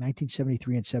years like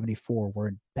 1973 and 74, where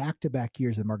in back-to-back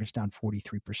years the market's down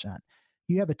 43%,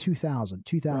 you have a 2000,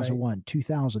 2001, right.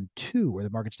 2002 where the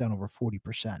market's down over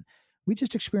 40%. We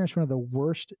just experienced one of the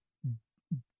worst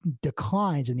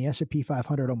declines in the S&P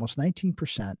 500, almost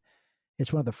 19%.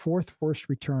 It's one of the fourth worst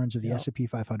returns of the S&P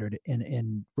 500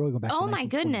 in really going back to 1945. Oh my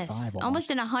goodness,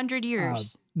 almost in 100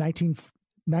 years.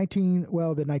 1940,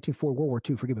 World War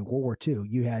II, forgive me, World War II.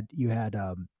 You had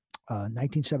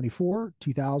 1974,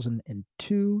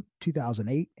 2002,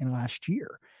 2008, and last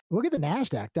year. Look at the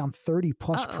NASDAQ down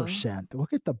 30+%.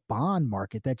 Look at the bond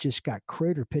market that just got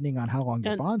cratered depending on how long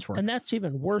your bonds were. And that's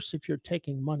even worse if you're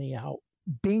taking money out.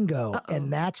 Bingo.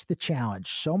 And that's the challenge.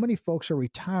 So many folks are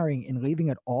retiring and leaving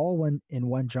it all in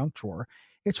one junk drawer.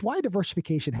 It's why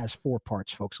diversification has 4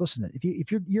 parts, folks. Listen,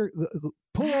 if you're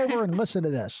pull over and listen to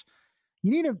this.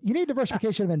 You need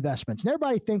diversification of investments. And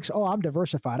everybody thinks, oh, I'm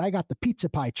diversified. I got the pizza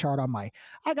pie chart I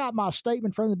got my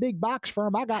statement from the big box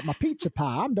firm. I got my pizza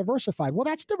pie. I'm diversified. Well,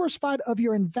 that's diversified of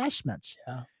your investments.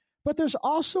 Yeah. But there's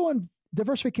also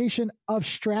diversification of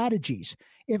strategies.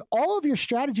 If all of your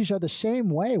strategies are the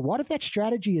same way, what if that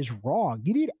strategy is wrong?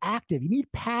 You need active, you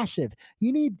need passive,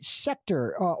 you need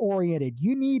sector oriented,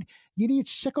 you need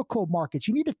cyclical markets,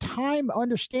 you need a time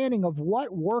understanding of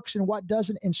what works and what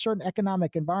doesn't in certain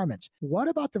economic environments. What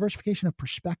about diversification of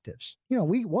perspectives?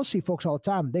 We'll see folks all the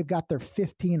time. They've got their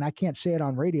 15, I can't say it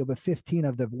on radio, but 15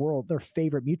 of their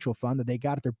favorite mutual fund that they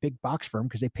got at their big box firm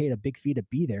because they paid a big fee to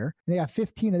be there. And they got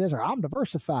 15 of this, or I'm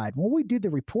diversified. When we do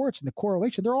the reports and the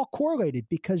correlation, they're all correlated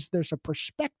because there's a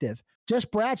perspective.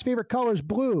 Just Brad's favorite color is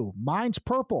blue. Mine's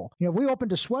purple. If we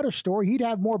opened a sweater store, he'd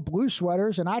have more blue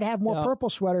sweaters and I'd have more purple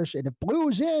sweaters. And if blue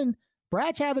is in,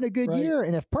 Brad's having a good year.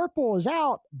 And if purple is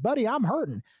out, buddy, I'm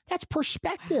hurting. That's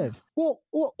perspective. Well,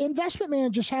 investment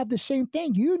managers have the same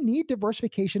thing. You need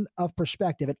diversification of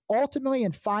perspective. And ultimately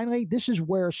and finally, this is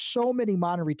where so many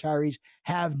modern retirees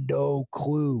have no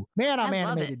clue. Man, I'm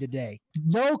animated today.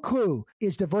 No clue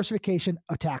is diversification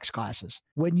of tax classes.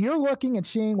 When you're looking and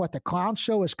seeing what the clown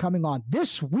show is coming on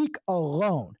this week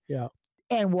alone,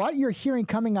 and what you're hearing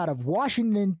coming out of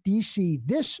Washington, D.C.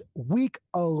 this week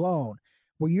alone,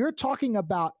 where you're talking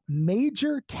about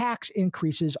major tax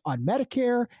increases on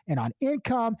Medicare and on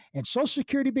income and Social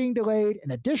Security being delayed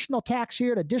and additional tax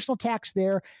here and additional tax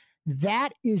there, that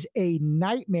is a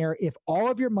nightmare if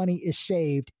all of your money is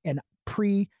saved in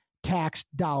pre-tax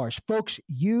dollars. Folks,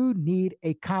 you need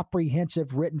a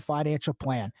comprehensive written financial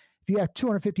plan. If you have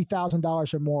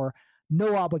 $250,000 or more,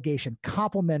 no obligation,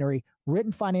 complimentary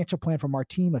written financial plan from our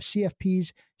team of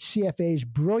CFPs, CFAs,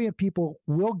 brilliant people.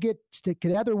 We'll get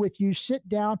together with you, sit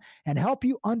down, and help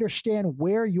you understand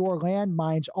where your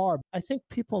landmines are. I think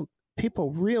people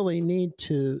really need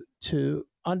to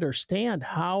understand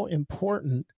how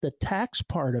important the tax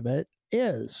part of it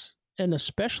is, and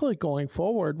especially going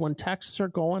forward when taxes are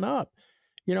going up.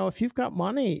 If you've got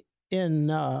money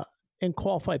in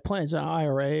qualified plans, an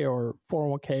IRA or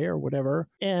 401k or whatever,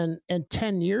 and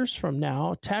 10 years from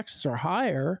now, taxes are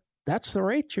higher, that's the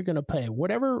rate you're going to pay.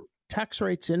 Whatever tax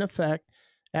rate's in effect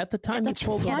at the time you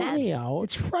pull the money out.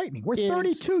 It's frightening. We're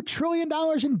 $32 trillion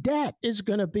in debt. Is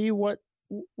going to be what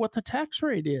the tax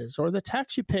rate is, or the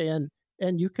tax you pay, and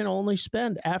you can only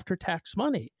spend after-tax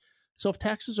money. So if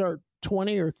taxes are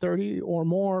 20 or 30 or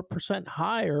more %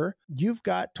 higher, you've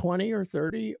got 20 or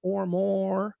 30 or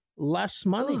more less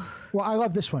money. Well, I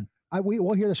love this one.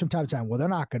 We'll hear this from time to time. Well, they're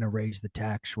not going to raise the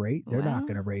tax rate. They're not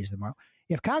going to raise the mark.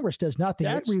 If Congress does nothing,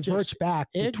 it reverts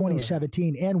back to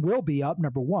 2017 and will be up.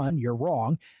 Number one, you're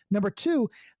wrong. Number two,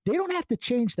 they don't have to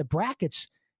change the brackets.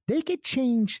 They could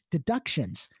change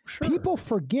deductions. Sure. People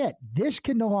forget this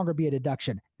can no longer be a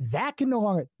deduction. That can no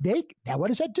longer. What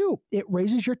does that do? It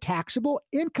raises your taxable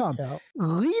income. Yep.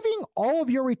 Leaving all of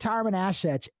your retirement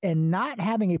assets and not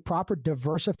having a proper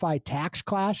diversified tax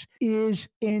class is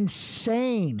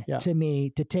insane to me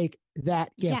to take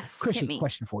that. Yeah. Yes, Chrissy,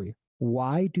 question for you.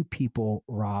 Why do people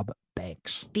rob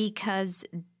banks? Because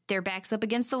their back's up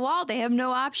against the wall. They have no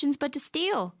options but to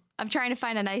steal. I'm trying to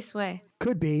find a nice way.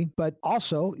 Could be, but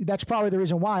also that's probably the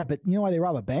reason why. But you know why they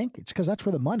rob a bank? It's because that's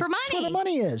where the money. For money. That's where the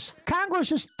money is.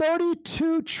 Congress is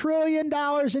 $32 trillion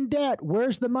in debt.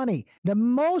 Where's the money? The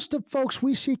most of folks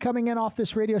we see coming in off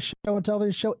this radio show and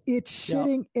television show, it's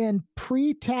sitting in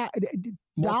pre-tax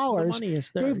dollars.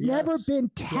 They've never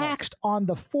been taxed on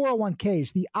the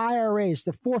 401ks, the IRAs,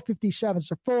 the 457s,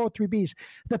 the 403bs,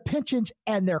 the pensions,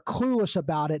 and they're clueless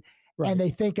about it. Right. And they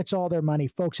think it's all their money.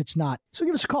 Folks, it's not. So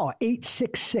give us a call,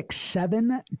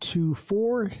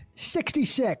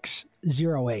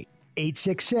 866-724-6608.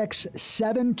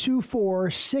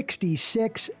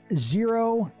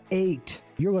 866-724-6608.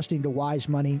 You're listening to Wise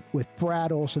Money with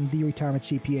Brad Olson, the retirement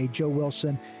CPA, Joe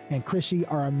Wilson, and Chrissy,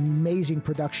 our amazing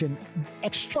production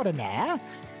extraordinaire.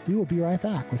 We will be right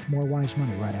back with more Wise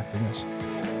Money right after this.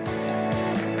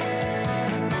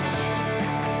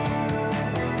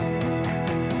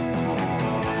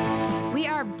 We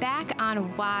are back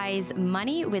on Wise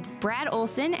Money with Brad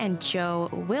Olson and Joe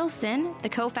Wilson, the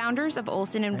co-founders of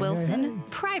Olson and Wilson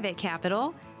Private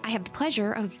Capital. I have the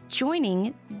pleasure of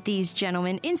joining these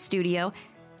gentlemen in studio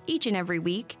each and every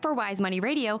week for Wise Money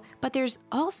Radio, but there's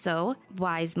also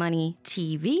Wise Money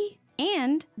TV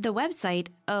and the website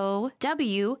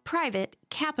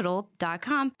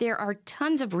owprivatecapital.com. There are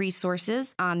tons of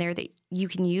resources on there that you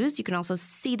can use. You can also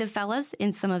see the fellas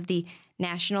in some of the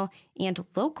national and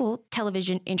local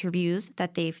television interviews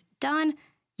that they've done.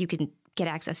 You can get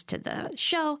access to the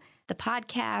show, the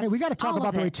podcast. Hey, we got to talk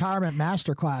about the retirement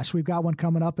masterclass. We've got one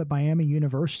coming up at Miami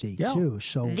University too.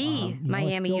 So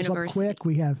Miami University. Quick.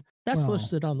 We have that's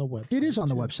listed on the website. It is on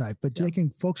the website, but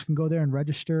folks can go there and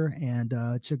register. And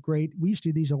it's a great. We used to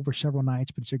do these over several nights,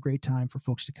 but it's a great time for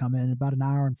folks to come in. About an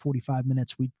hour and 45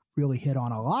 minutes. We really hit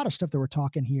on a lot of stuff that we're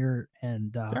talking here,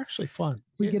 and they're actually fun.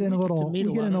 We get in a little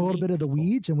bit of the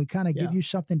weeds, and we kind of give you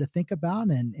something to think about.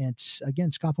 And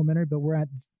it's complimentary. But we're at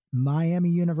Miami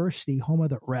University, home of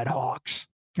the Red Hawks.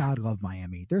 God, love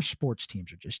Miami. Their sports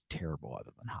teams are just terrible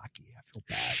other than hockey. I feel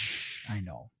bad. I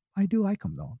know. I do like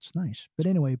them, though. It's nice. But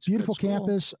anyway, it's beautiful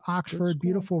campus, Oxford,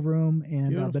 beautiful room,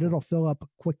 and but it'll fill up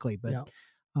quickly. But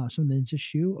something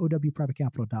just you,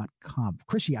 owprivatecapital.com.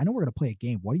 Chrissy, I know we're going to play a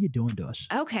game. What are you doing to us?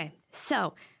 Okay.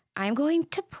 So I'm going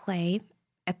to play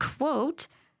a quote,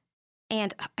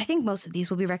 and I think most of these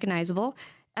will be recognizable.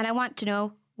 And I want to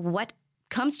know what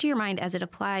comes to your mind as it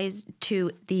applies to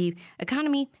the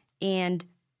economy and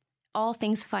all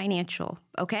things financial.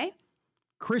 Okay?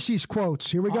 Chrissy's quotes.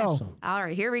 Here we go. All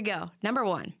right, here we go. Number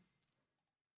one.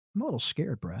 I'm a little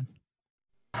scared, Brad.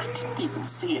 I didn't even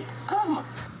see it come.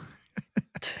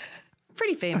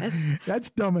 Pretty famous. That's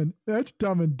dumb and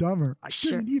dumber. I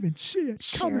didn't even see it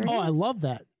coming. Oh, I love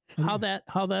that. How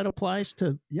that applies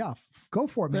to go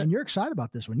for it, man. You're excited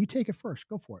about this one. You take it first.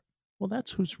 Go for it. Well, that's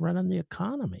who's running the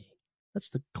economy. That's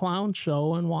the clown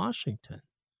show in Washington.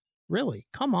 Really?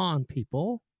 Come on,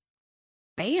 people.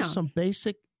 Bam. Just some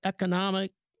basic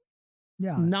economic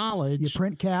knowledge. You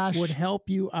print cash would help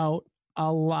you out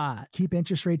a lot. Keep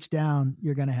interest rates down.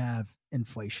 You're going to have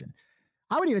inflation.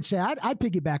 I would even say I'd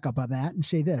piggyback up on that and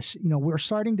say this. We're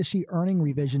starting to see earning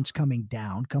revisions coming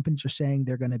down. Companies are saying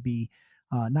they're going to be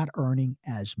not earning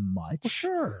as much. Well,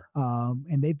 sure.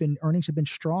 And earnings have been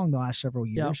strong the last several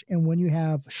years. Yep. And when you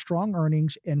have strong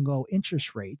earnings and low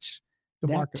interest rates,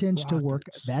 that tends to work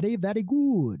very, very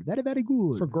good. Very, very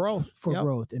good. For growth.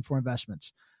 Growth and for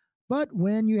investments. But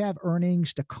when you have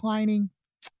earnings declining,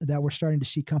 that we're starting to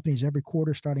see companies every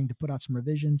quarter starting to put out some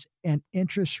revisions and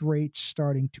interest rates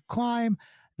starting to climb,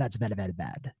 that's very, very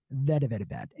bad. Very, very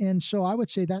bad. And so I would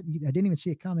say that I didn't even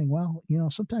see it coming. Well,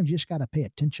 sometimes you just got to pay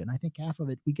attention. I think half of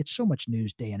it, we get so much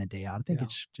news day in and day out. I think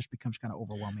it's just becomes kind of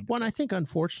overwhelming. Well, I think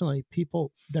unfortunately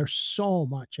there's so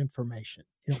much information.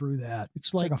 True that.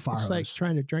 It's like a fire hose. It's like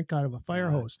trying to drink out of a fire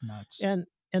hose. Nuts. And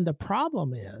the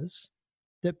problem is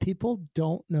that people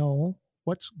don't know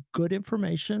what's good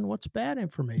information, what's bad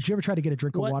information. Did you ever try to get a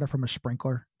drink of water from a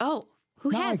sprinkler? Oh, who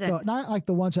hasn't? Not like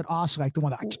the ones that oscillate, like the one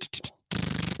that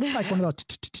like one of those.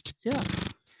 Yeah,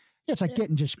 it's like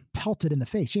getting just pelted in the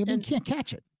face. You can't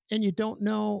catch it. And you don't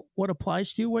know what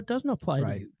applies to you, what doesn't apply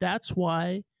to you. That's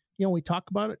why, we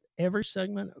talk about it every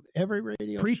segment of every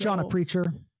radio show. Preach on it,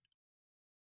 preacher.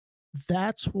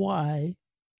 That's why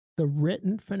the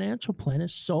written financial plan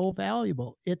is so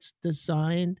valuable. It's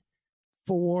designed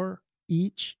for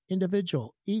each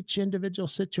individual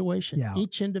situation,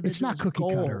 each individual. It's not cookie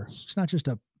cutter. It's not just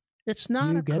It's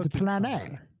not. You get the plan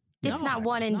A. It's not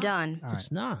one and done. Right.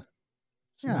 It's not.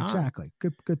 Exactly.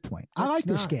 Good point. I like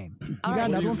this game. You got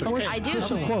another one for us? I do. Here's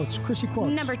some quotes. Chrissy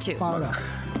quotes. Number 2. Fire it up.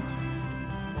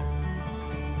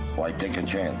 Why take a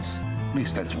chance? At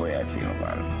least that's the way I feel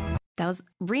about it. That was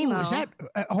Remo. Ooh, is that?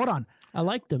 Hold on. I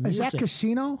like the music. Is that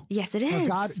Casino? Yes, it is.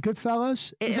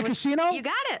 Goodfellas. Is it Casino? You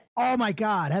got it. Oh my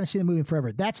God! I haven't seen the movie in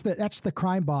forever. That's the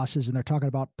crime bosses, and they're talking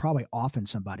about probably offing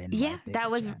somebody.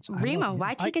 That was Remo.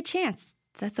 Why take a chance?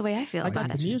 That's the way I feel about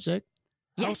it. The music.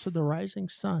 Yes. House of the Rising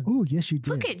Sun. Oh, yes, you did.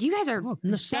 Look at you guys are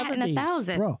in the 70s.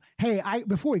 1,000. Bro, hey,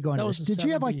 before we go into this, did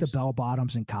you have like the bell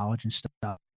bottoms in college and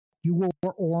stuff? You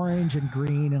wore orange and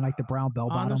green and like the brown bell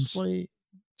bottoms. Honestly,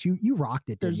 you rocked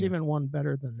it. There's even one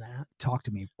better than that. Talk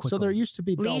to me quickly. So there used to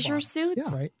be leisure suits.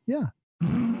 Yeah, right? Yeah.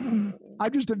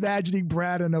 I'm just imagining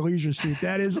Brad in a leisure suit.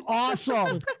 That is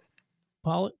awesome.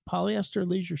 Polyester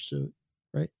leisure suit,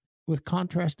 right? With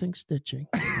contrasting stitching.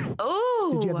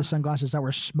 Oh. Did you have the sunglasses that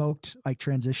were smoked, like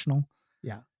transitional?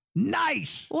 Yeah.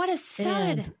 Nice. What a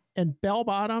stud. And bell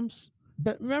bottoms.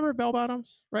 But remember bell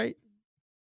bottoms, right?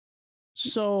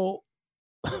 So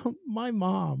my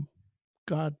mom,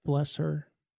 God bless her,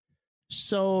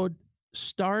 sewed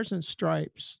stars and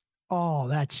stripes. Oh,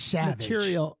 that's savage.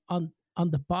 Material on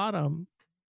the bottom.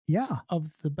 Yeah. Of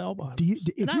the bell bottoms.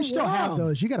 If you still have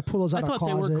those, you got to pull those out of the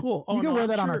closet. They were cool. You can wear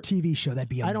that on our TV show. That'd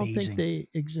be amazing. I don't think they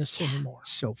exist anymore.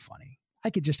 So funny.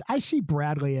 I see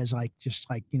Bradley as the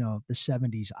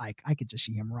 70s Ike. I could just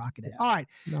see him rocking it. All right.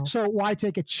 No. So why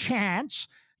take a chance?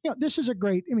 This is a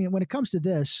great, when it comes to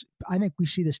this, I think we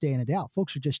see this day in and day out.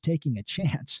 Folks are just taking a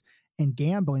chance and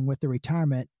gambling with the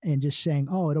retirement and just saying,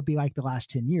 oh, it'll be like the last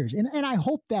 10 years. And I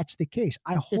hope that's the case.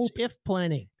 I hope it's if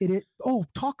planning.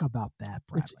 Talk about that,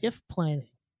 Bradley. It's if planning,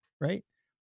 right?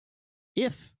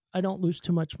 If I don't lose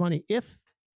too much money, if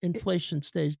inflation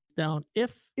stays down,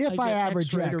 if I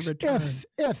average X,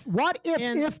 if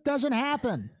doesn't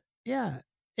happen. Yeah.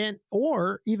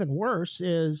 Or even worse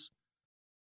is,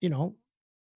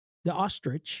 the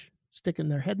ostrich sticking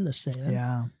their head in the sand.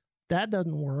 Yeah. That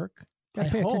doesn't work. Gotta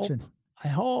pay attention. I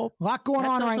hope. A lot going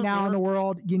on right now in the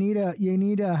world. You need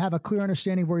to have a clear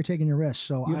understanding of where you're taking your risks.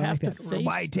 So you I have like to that.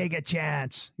 Why take a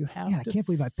chance? You have I can't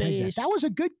believe I pegged that. That was a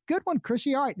good one,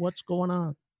 Chrissy. All right. What's going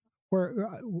on?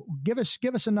 Give us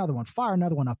another one. Fire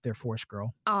another one up there for us,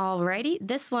 girl. All righty.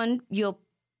 This one you'll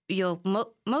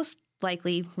most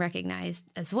likely recognize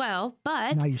as well,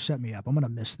 but now you set me up. I'm going to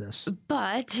miss this.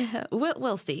 But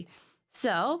we'll see.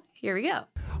 So here we go.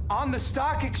 On the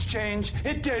stock exchange,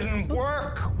 it didn't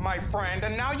work, my friend.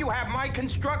 And now you have my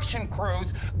construction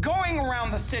crews going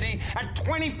around the city at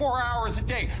 24 hours a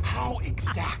day. How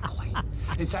exactly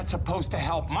is that supposed to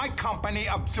help my company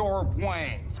absorb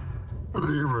Wayne's?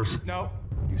 Reavers. No,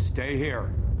 you stay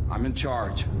here. I'm in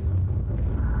charge.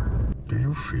 Do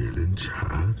you feel in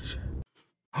charge?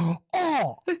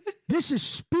 Oh, this is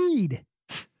Speed.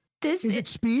 Is it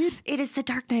Speed? It is The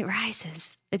Dark Knight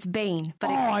Rises. It's Bane. But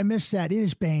I missed that. It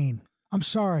is Bane. I'm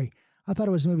sorry. I thought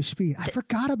it was the movie Speed. I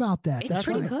forgot about that. That's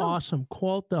an awesome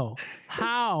quote, though.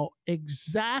 How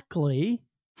exactly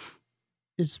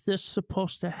is this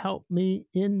supposed to help me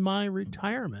in my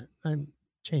retirement? I'm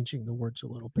changing the words a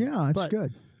little bit. Yeah, it's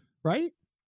good. Right?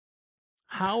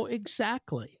 How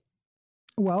exactly?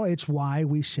 Well, it's why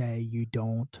we say you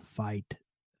don't fight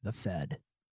the Fed.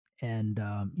 And,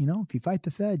 if you fight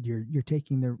the Fed, you're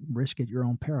taking the risk at your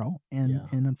own peril. And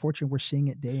unfortunately, we're seeing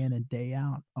it day in and day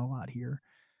out a lot here.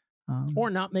 Or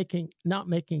not making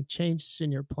changes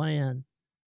in your plan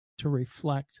to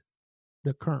reflect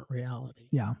the current reality.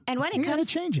 Yeah. And when it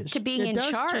comes to being in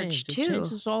charge, too. It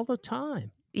changes all the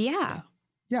time. Yeah.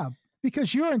 Yeah,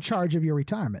 because you're in charge of your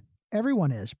retirement.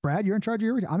 Everyone is. Brad, you're in charge of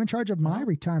your retirement. I'm in charge of my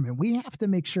retirement. We have to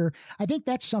make sure. I think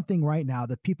that's something right now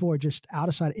that people are just out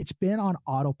of sight. It's been on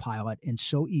autopilot and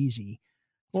so easy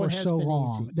for so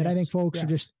long that I think folks are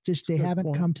just they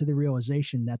haven't come to the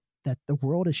realization that the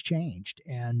world has changed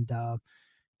and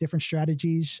different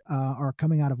strategies are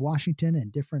coming out of Washington and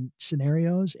different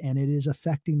scenarios, and it is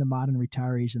affecting the modern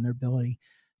retirees and their ability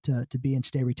to be and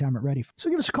stay retirement ready. So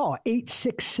give us a call,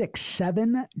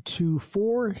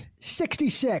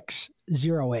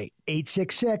 866-724-6608.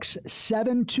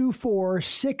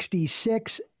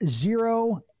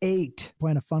 866-724-6608.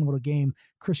 Playing a fun little game,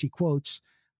 Chrissy quotes,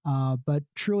 but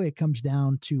truly it comes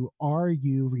down to, are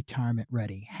you retirement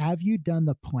ready? Have you done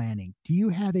the planning? Do you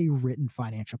have a written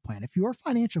financial plan? If your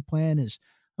financial plan is,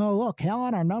 oh, look,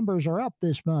 Helen, our numbers are up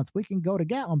this month, we can go to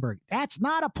Gatlinburg. That's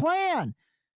not a plan.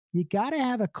 You got to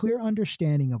have a clear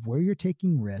understanding of where you're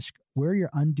taking risk, where your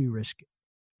undue risk,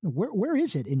 where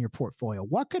is it in your portfolio?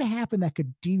 What could happen that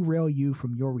could derail you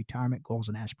from your retirement goals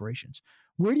and aspirations?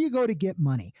 Where do you go to get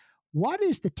money? What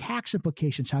is the tax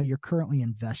implications, how you're currently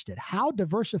invested? How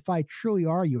diversified truly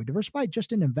are you? Diversified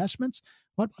just in investments?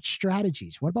 What about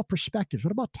strategies? What about perspectives?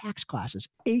 What about tax classes?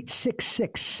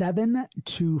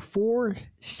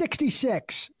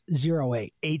 866-724-6608.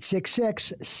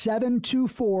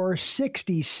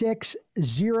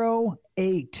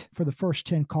 866-724-6608. For the first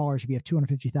 10 callers, if you have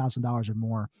 $250,000 or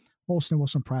more, Olson &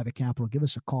 Wilson Private Capital, give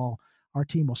us a call. Our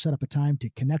team will set up a time to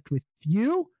connect with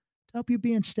you to help you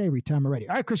be and stay retirement ready.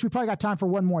 All right, Chris, we probably got time for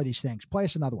one more of these things. Play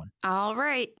us another one. All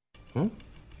right. You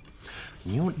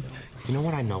know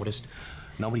what I noticed?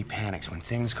 Nobody panics when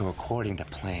things go according to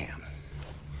plan.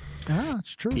 Ah,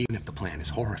 it's true. Even if the plan is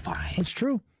horrifying. It's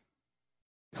true.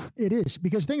 It is.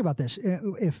 Because think about this.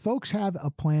 If folks have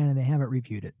a plan and they haven't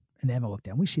reviewed it and they haven't looked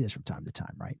at it, we see this from time to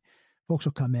time, right? Folks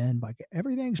will come in like,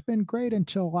 everything's been great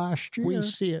until last year. We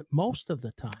see it most of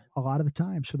the time. A lot of the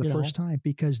times for the first time,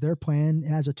 because their plan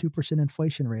has a 2%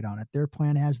 inflation rate on it. Their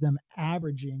plan has them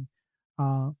averaging,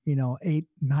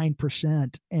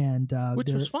 8-9%. And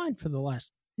which was fine for the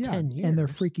last 10 years. And they're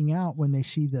freaking out when they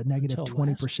see the negative Until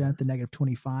 20%, the negative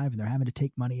 25, and they're having to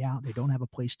take money out. They don't have a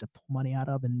place to pull money out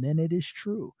of. And then it is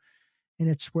true. And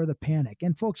it's where the panic.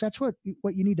 And folks, that's what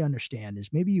you need to understand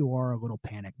is maybe you are a little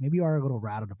panicked. Maybe you are a little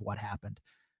rattled of what happened.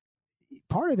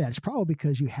 Part of that is probably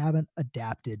because you haven't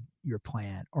adapted your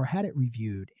plan or had it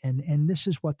reviewed. And this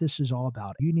is what this is all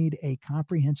about. You need a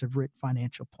comprehensive written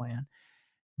financial plan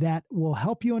that will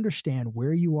help you understand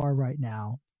where you are right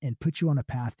now and put you on a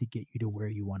path to get you to where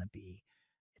you want to be.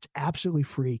 It's absolutely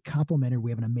free, complimentary. We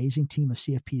have an amazing team of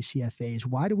CFPs, CFAs.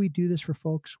 Why do we do this for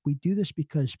folks? We do this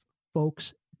because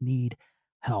folks need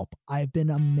help. I've been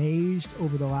amazed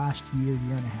over the last year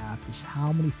and a half is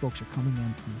how many folks are coming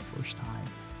in from the first time,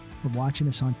 from watching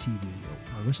us on TV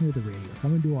or listening to the radio,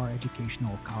 coming to our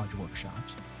educational college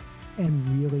workshops, and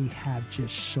really have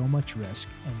just so much risk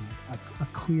and a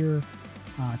clear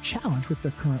challenge with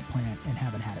their current plan and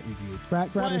haven't had it reviewed.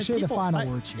 Brad, say the final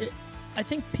words here. I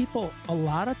think people, a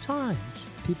lot of times,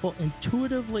 people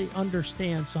intuitively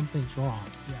understand something's wrong.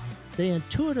 Yeah. They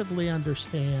intuitively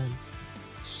understand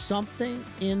something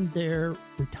in their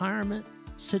retirement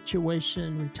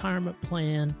situation, retirement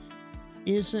plan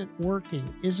isn't working,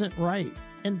 isn't right,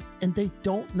 and they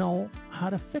don't know how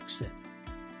to fix it.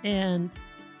 And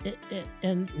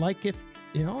like if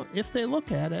they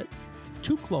look at it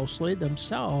too closely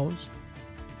themselves,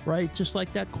 right? Just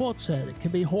like that quote said, it can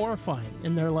be horrifying,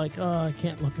 and they're like, "Oh, I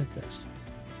can't look at this."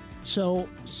 So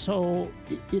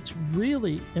it's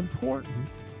really important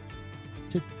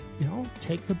to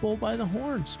take the bull by the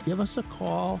horns. Give us a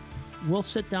call. We'll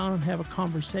sit down and have a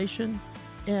conversation,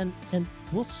 and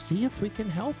we'll see if we can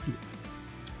help you.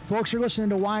 Folks, you're listening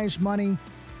to Wise Money.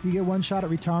 You get one shot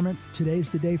at retirement. Today's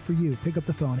the day for you. Pick up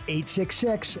the phone,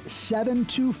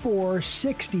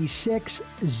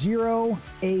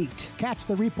 866-724-6608. Catch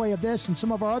the replay of this and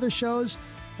some of our other shows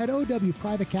at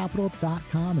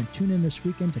owprivatecapital.com, and tune in this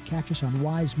weekend to catch us on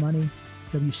Wise Money,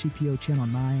 WCPO Channel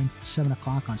 9, 7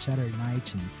 o'clock on Saturday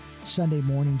nights, and Sunday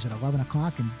mornings at 11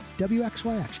 o'clock, and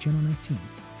WXYX Channel 19.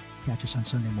 Catch us on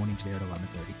Sunday mornings there at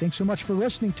 11:30. Thanks so much for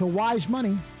listening to Wise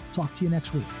Money. Talk to you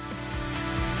next week.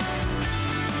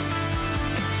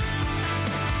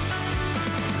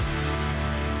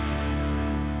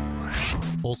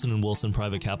 Olson & Wilson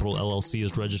Private Capital LLC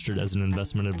is registered as an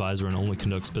investment advisor and only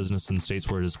conducts business in states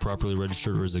where it is properly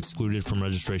registered or is excluded from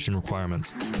registration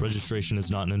requirements. Registration is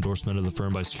not an endorsement of the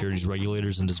firm by securities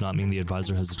regulators and does not mean the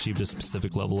advisor has achieved a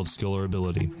specific level of skill or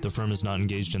ability. The firm is not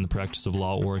engaged in the practice of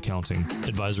law or accounting.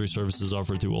 Advisory services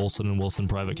offered through Olson & Wilson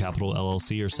Private Capital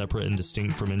LLC are separate and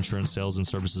distinct from insurance sales and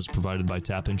services provided by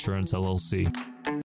TAP Insurance LLC.